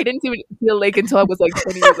the lake until I was like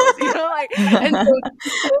 20 years old, and so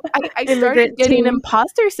I started getting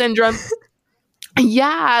imposter syndrome.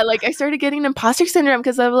 Yeah, like I started getting imposter syndrome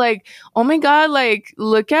because I'm like, oh my God, like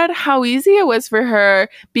look at how easy it was for her,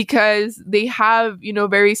 because they have,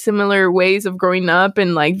 very similar ways of growing up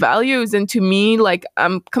and like values. And to me, like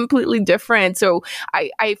I'm completely different. So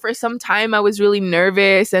I for some time I was really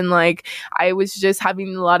nervous, and like I was just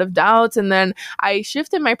having a lot of doubts. And then I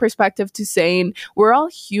shifted my perspective to saying we're all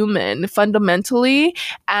human fundamentally,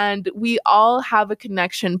 and we all have a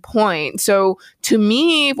connection point. So to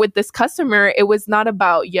me, with this customer, it was not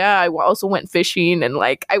about, I also went fishing and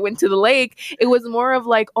like I went to the lake. It was more of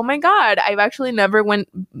like, oh my God, I've actually never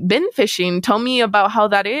been fishing. Tell me about how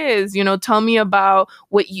that is, tell me about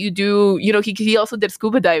what you do. He also did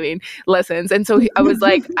scuba diving lessons. And so I was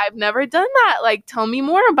like, I've never done that. Like, tell me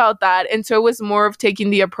more about that. And so it was more of taking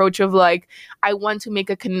the approach of like, I want to make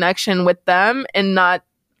a connection with them and not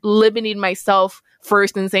limiting myself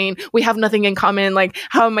first and saying we have nothing in common. Like,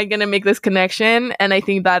 how am I going to make this connection? And I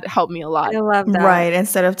think that helped me a lot. I love that. Right.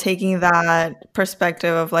 Instead of taking that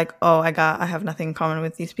perspective of like, oh, I have nothing in common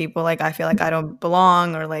with these people. Like, I feel like I don't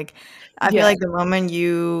belong, or like, I feel like the moment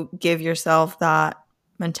you give yourself that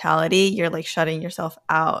mentality, you're like shutting yourself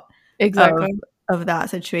out of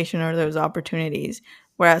that situation or those opportunities.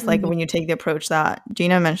 Whereas like when you take the approach that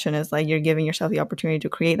Gina mentioned, is like you're giving yourself the opportunity to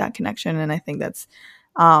create that connection. And I think that's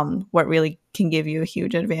what really can give you a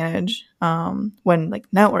huge advantage when like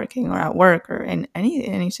networking or at work or in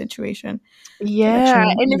any situation. Yeah.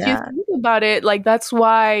 And if you think about it, like that's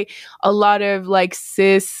why a lot of like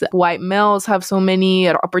cis white males have so many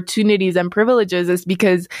opportunities and privileges, is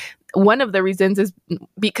because one of the reasons is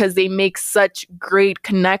because they make such great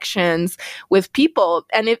connections with people.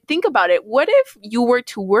 And think about it, what if you were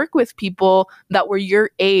to work with people that were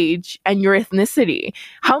your age and your ethnicity?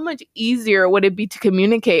 How much easier would it be to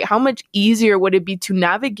communicate? How much easier would it be to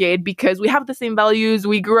navigate? Because we have the same values.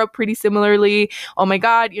 We grew up pretty similarly. Oh my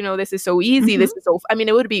God, this is so easy. This is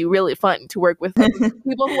it would be really fun to work with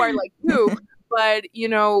people who are like you. But,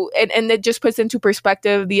 and it just puts into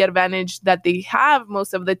perspective the advantage that they have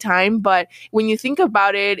most of the time. But when you think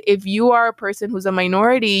about it, if you are a person who's a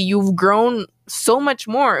minority, you've grown so much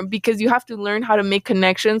more, because you have to learn how to make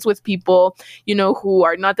connections with people, who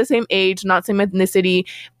are not the same age, not same ethnicity,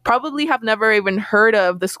 probably have never even heard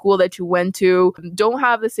of the school that you went to, don't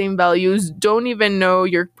have the same values, don't even know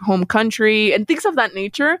your home country, and things of that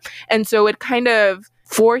nature. And so it kind of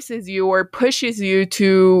forces you or pushes you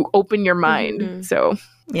to open your mind. So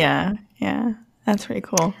yeah, that's pretty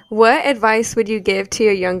cool. What advice would you give to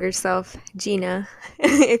your younger self, Gina,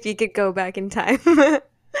 if you could go back in time?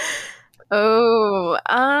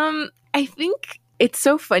 I think it's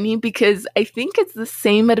so funny, because I think it's the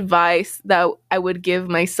same advice that I would give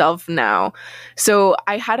myself now. So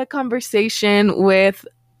I had a conversation with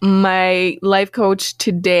my life coach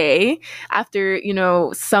today after,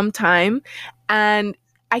 some time, and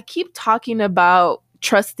I keep talking about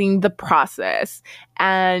trusting the process,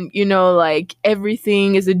 and like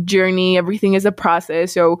everything is a journey, everything is a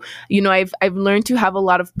process. So I've learned to have a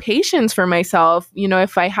lot of patience for myself.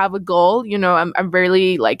 If I have a goal, I'm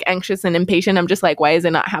really like anxious and impatient. I'm just like, why is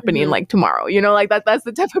it not happening like tomorrow? Like that's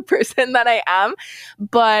the type of person that I am.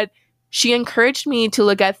 But she encouraged me to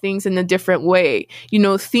look at things in a different way.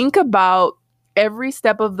 Think about every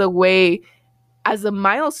step of the way as a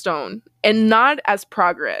milestone and not as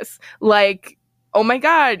progress. Like, oh my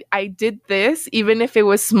God, I did this, even if it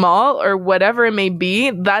was small or whatever it may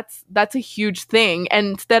be, that's a huge thing. And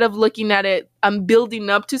instead of looking at it, I'm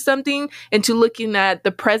building up to something, into looking at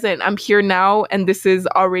the present, I'm here now and this is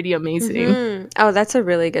already amazing. Mm-hmm. Oh, that's a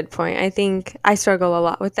really good point. I think I struggle a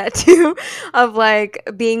lot with that too, of like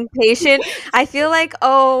being patient. I feel like,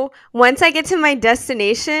 oh, once I get to my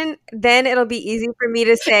destination, then it'll be easy for me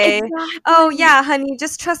to say, oh, yeah, honey,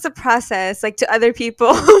 just trust the process, like to other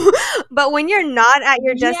people. But when you're not at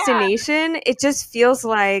your Yeah. destination, it just feels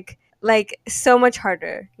like so much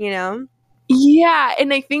harder, you know? Yeah.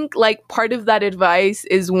 And I think like part of that advice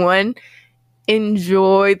is, one,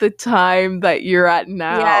 enjoy the time that you're at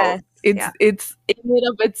now. Yes. It's in and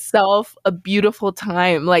of itself a beautiful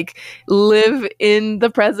time. Like, live in the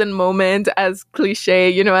present moment, as cliche,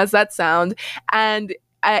 you know, as that sound. And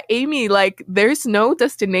Amy, like, there's no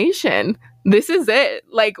destination. This is it.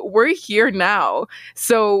 Like, we're here now.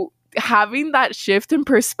 So having that shift in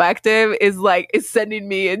perspective is sending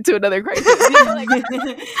me into another crisis. You know, like,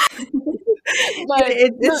 but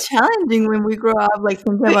it's challenging when we grow up, like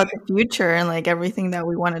thinking about the future and like everything that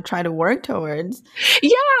we want to try to work towards.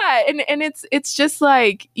 Yeah, and it's just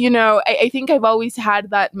like, you know, I think I've always had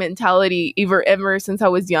that mentality ever since I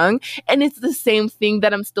was young, and it's the same thing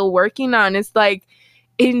that I'm still working on. It's like,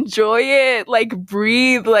 enjoy it, like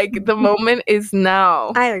breathe, like the moment is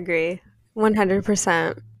now. I agree,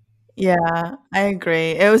 100%. Yeah, I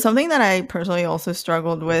agree. It was something that I personally also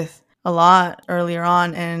struggled with a lot earlier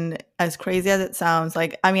on. And as crazy as it sounds,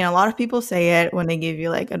 like, I mean, a lot of people say it when they give you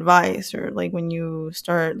like advice, or like when you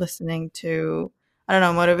start listening to, I don't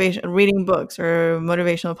know, motivation, reading books or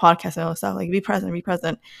motivational podcasts and all that stuff, like be present, be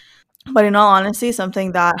present. But in all honesty,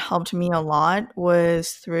 something that helped me a lot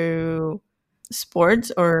was through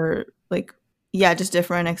sports, or like, yeah, just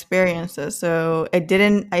different experiences. So I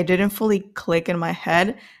didn't fully click in my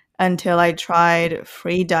head until I tried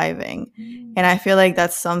free diving. And I feel like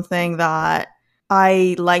that's something that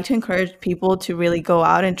I like to encourage people to really go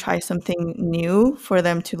out and try something new, for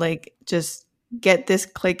them to like just get this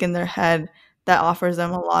click in their head that offers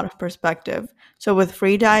them a lot of perspective. So with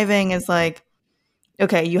free diving, is like,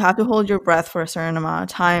 okay, you have to hold your breath for a certain amount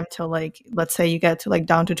of time till, like, let's say you get to like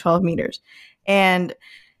down to 12 meters. And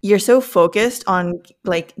you're so focused on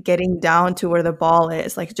like getting down to where the ball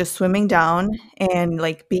is, like just swimming down and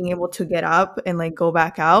like being able to get up and like go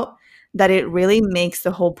back out, that it really makes the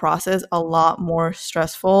whole process a lot more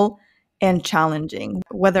stressful and challenging.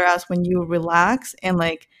 Whereas when you relax and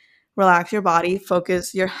like relax your body,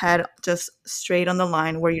 focus your head just straight on the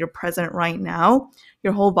line where you're present right now,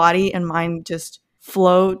 your whole body and mind just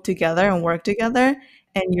flow together and work together,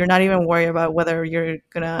 and you're not even worried about whether you're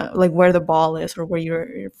gonna like where the ball is or where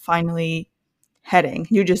you're finally heading.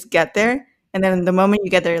 You just get there, and then the moment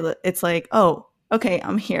you get there, it's like, oh, okay,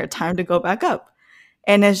 I'm here, time to go back up.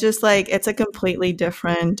 And it's just like, it's a completely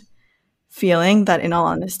different feeling that, in all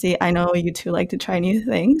honesty, I know you two like to try new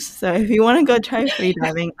things. So if you want to go try free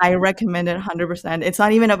diving, I recommend it 100%. It's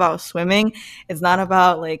not even about swimming. It's not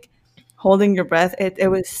about like holding your breath. It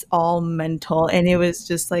was all mental, and it was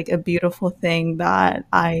just like a beautiful thing that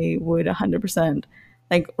I would 100%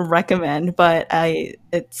 like recommend. But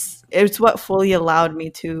it's what fully allowed me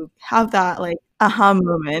to have that like aha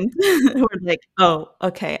moment where like, oh,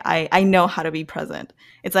 okay, I know how to be present.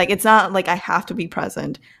 It's like, it's not like I have to be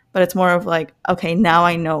present, but it's more of like, okay, now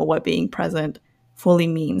I know what being present fully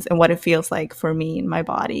means and what it feels like for me in my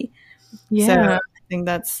body. Yeah. So I think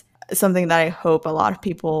that's something that I hope a lot of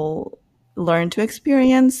people learn to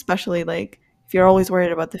experience, especially like if you're always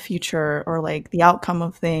worried about the future or like the outcome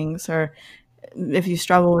of things, or if you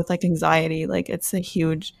struggle with like anxiety, like it's a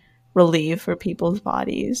huge relief for people's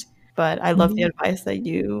bodies. But I love the advice that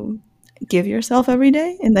you give yourself every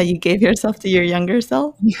day and that you gave yourself to your younger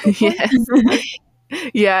self. Yes.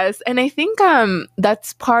 Yes. And I think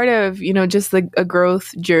that's part of, you know, just like a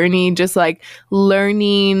growth journey. Just like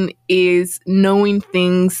learning is knowing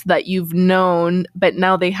things that you've known, but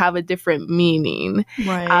now they have a different meaning.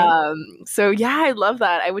 Right. So yeah, I love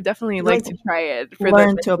that. I would definitely like to try it.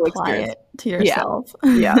 Learn to apply it to yourself.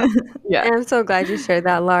 Yeah. Yeah. And I'm so glad you shared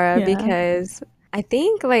that, Laura, because I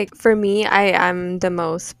think like for me, I'm the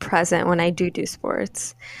most present when I do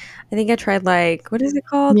sports. I think I tried like, what is it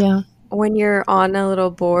called? Yeah. When you're on a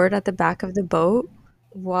little board at the back of the boat,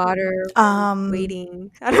 water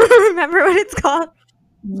waiting. I don't remember what it's called.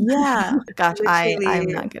 Yeah. Gosh, I'm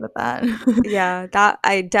not good at that. Yeah, that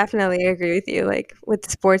I definitely agree with you. Like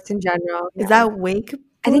with sports in general. Is that wakeboarding?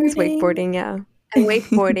 I think it's wakeboarding, yeah. And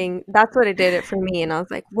wakeboarding, that's what it did it for me. And I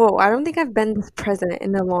was like, whoa, I don't think I've been this present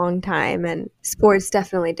in a long time. And sports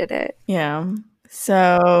definitely did it. Yeah.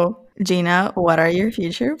 So, Gina, what are your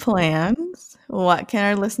future plans? What can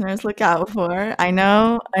our listeners look out for?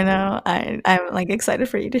 I'm like excited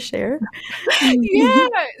for you to share. Yeah.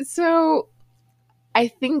 So I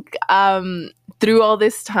think through all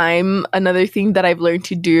this time, another thing that I've learned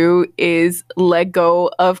to do is let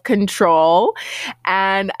go of control.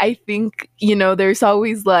 And I think, there's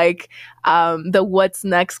always like the what's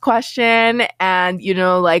next question and,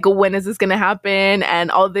 like when is this going to happen and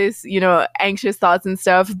all this, anxious thoughts and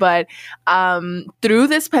stuff. But through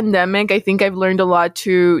this pandemic, I think I've learned a lot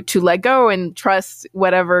to let go and trust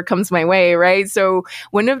whatever comes my way, right? So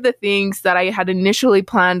one of the things that I had initially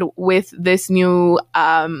planned with this new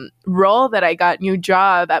role that I got, new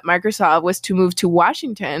job at Microsoft, was to move to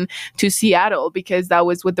Washington, to Seattle, because that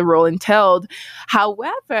was what the role entailed.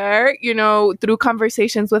 However, through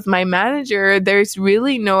conversations with my manager, there's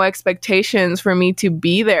really no expectations for me to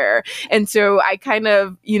be there. And so I kind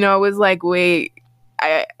of, was like, wait,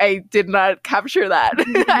 I did not capture that.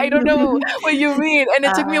 I don't know what you mean. And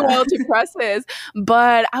it took me a while to process,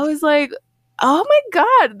 but I was like, oh my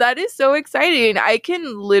God, that is so exciting. I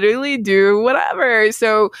can literally do whatever.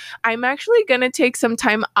 So I'm actually going to take some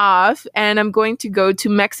time off and I'm going to go to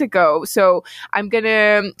Mexico. So I'm going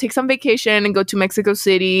to take some vacation and go to Mexico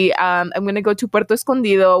City. I'm going to go to Puerto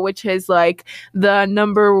Escondido, which is like the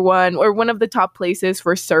number one or one of the top places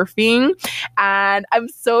for surfing. And I'm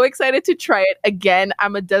so excited to try it again.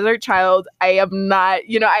 I'm a desert child. I am not,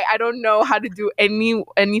 I don't know how to do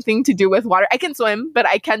anything to do with water. I can swim, but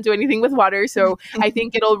I can't do anything with water. So I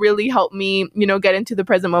think it'll really help me, get into the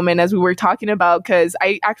present moment as we were talking about, because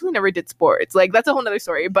I actually never did sports. Like that's a whole nother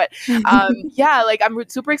story. But yeah, like I'm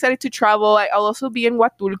super excited to travel. I'll also be in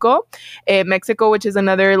Huatulco, Mexico, which is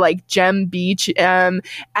another like gem beach. And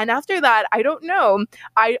after that, I don't know.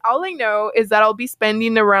 All I know is that I'll be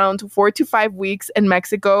spending around 4 to 5 weeks in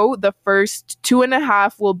Mexico. The first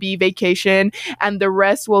 2.5 will be vacation and the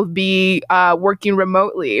rest will be working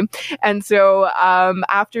remotely. And so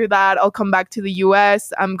after that, I'll come back to the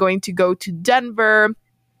US. I'm going to go to Denver.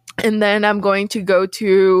 And then I'm going to go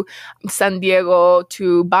to San Diego,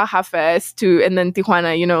 to Baja Fest, and then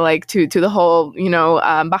Tijuana, like to the whole,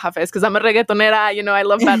 Baja Fest, because I'm a reggaetonera, I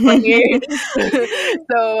love Bad Bunny.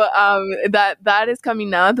 So that is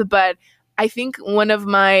coming up. But I think one of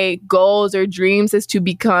my goals or dreams is to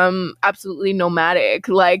become absolutely nomadic.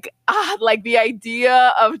 Like the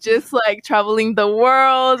idea of just like traveling the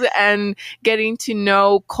world and getting to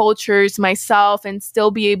know cultures myself and still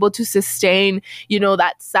be able to sustain,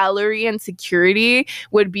 that salary and security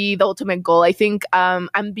would be the ultimate goal. I think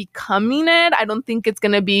I'm becoming it. I don't think it's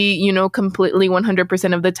going to be, completely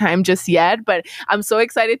 100% of the time just yet, but I'm so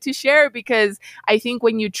excited to share because I think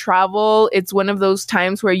when you travel, it's one of those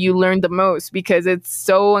times where you learn the most because it's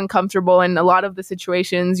so uncomfortable in a lot of the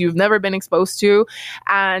situations you've never been exposed to.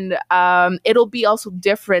 And it'll be also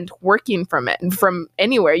different working from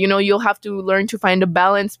anywhere. You'll have to learn to find a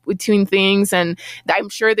balance between things. And I'm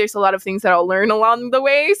sure there's a lot of things that I'll learn along the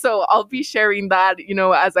way. So I'll be sharing that,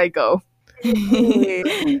 as I go.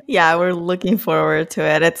 Yeah, we're looking forward to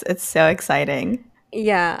it. It's so exciting.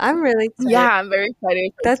 Yeah, I'm really excited. Yeah, I'm very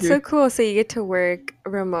excited. That's so cool. So you get to work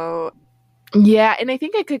remote. Yeah, and I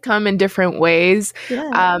think I could come in different ways.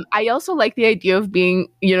 Yeah. I also like the idea of being,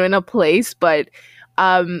 in a place, but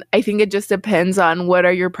I think it just depends on what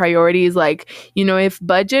are your priorities. Like, if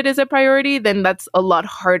budget is a priority, then that's a lot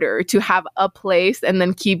harder to have a place and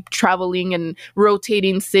then keep traveling and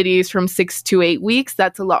rotating cities from 6 to 8 weeks.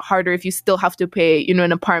 That's a lot harder if you still have to pay,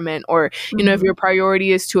 an apartment or, if your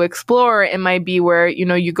priority is to explore, it might be where,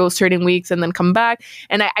 you go certain weeks and then come back.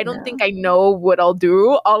 And I don't think I know what I'll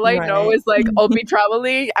do. All I know is like, I'll be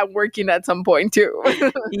traveling and working at some point too.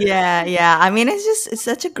 Yeah. I mean, it's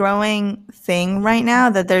such a growing thing right now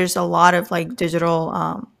that there's a lot of like digital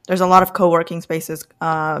there's a lot of co-working spaces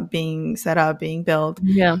being set up, being built,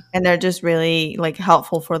 and they're just really like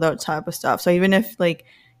helpful for that type of stuff. So even if like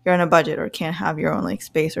you're on a budget or can't have your own like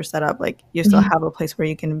space or setup, like you still have a place where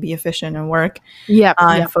you can be efficient and work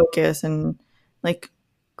and focus and like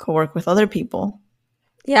co-work with other people.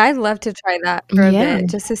 Yeah, I'd love to try that for a bit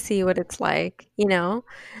just to see what it's like,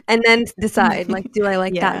 and then decide, like, do I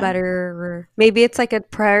like that better? Or maybe it's like a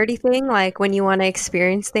priority thing. Like when you want to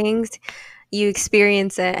experience things, you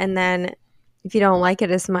experience it. And then if you don't like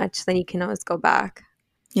it as much, then you can always go back.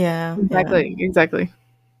 Yeah. Exactly.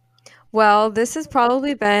 Well, this has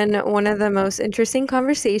probably been one of the most interesting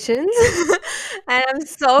conversations. And I'm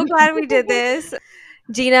so glad we did this.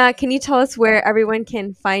 Gina, can you tell us where everyone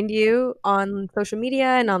can find you on social media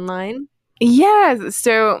and online? Yes.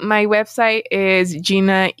 So my website is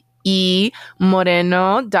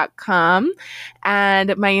GinaEMoreno.com.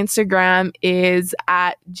 And my Instagram is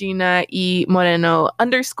at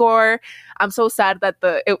GinaEMoreno_. I'm so sad that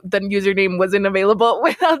the username wasn't available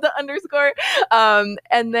without the underscore.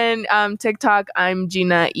 And then TikTok, I'm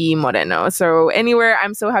Gina E. Moreno. So anywhere,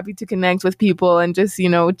 I'm so happy to connect with people and just,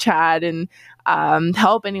 chat and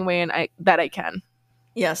help any way that I can.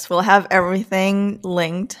 Yes, we'll have everything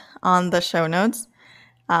linked on the show notes.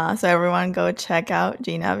 So everyone go check out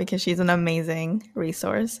Gina because she's an amazing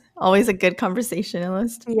resource. Always a good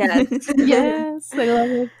conversationalist. Yes. Yes, I love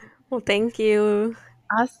it. Well, thank you.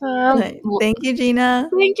 Awesome. Thank you, Gina.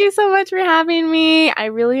 Thank you so much for having me. I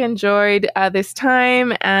really enjoyed this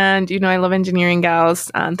time. And, I love Engineering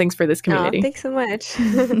Gals. Thanks for this community. Oh, thanks so much.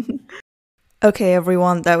 Okay,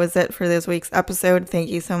 everyone, that was it for this week's episode. Thank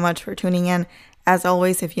you so much for tuning in. As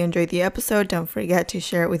always, if you enjoyed the episode, don't forget to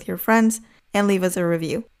share it with your friends and leave us a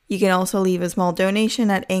review. You can also leave a small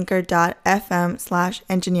donation at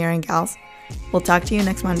anchor.fm/engineeringgals. We'll talk to you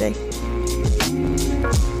next Monday.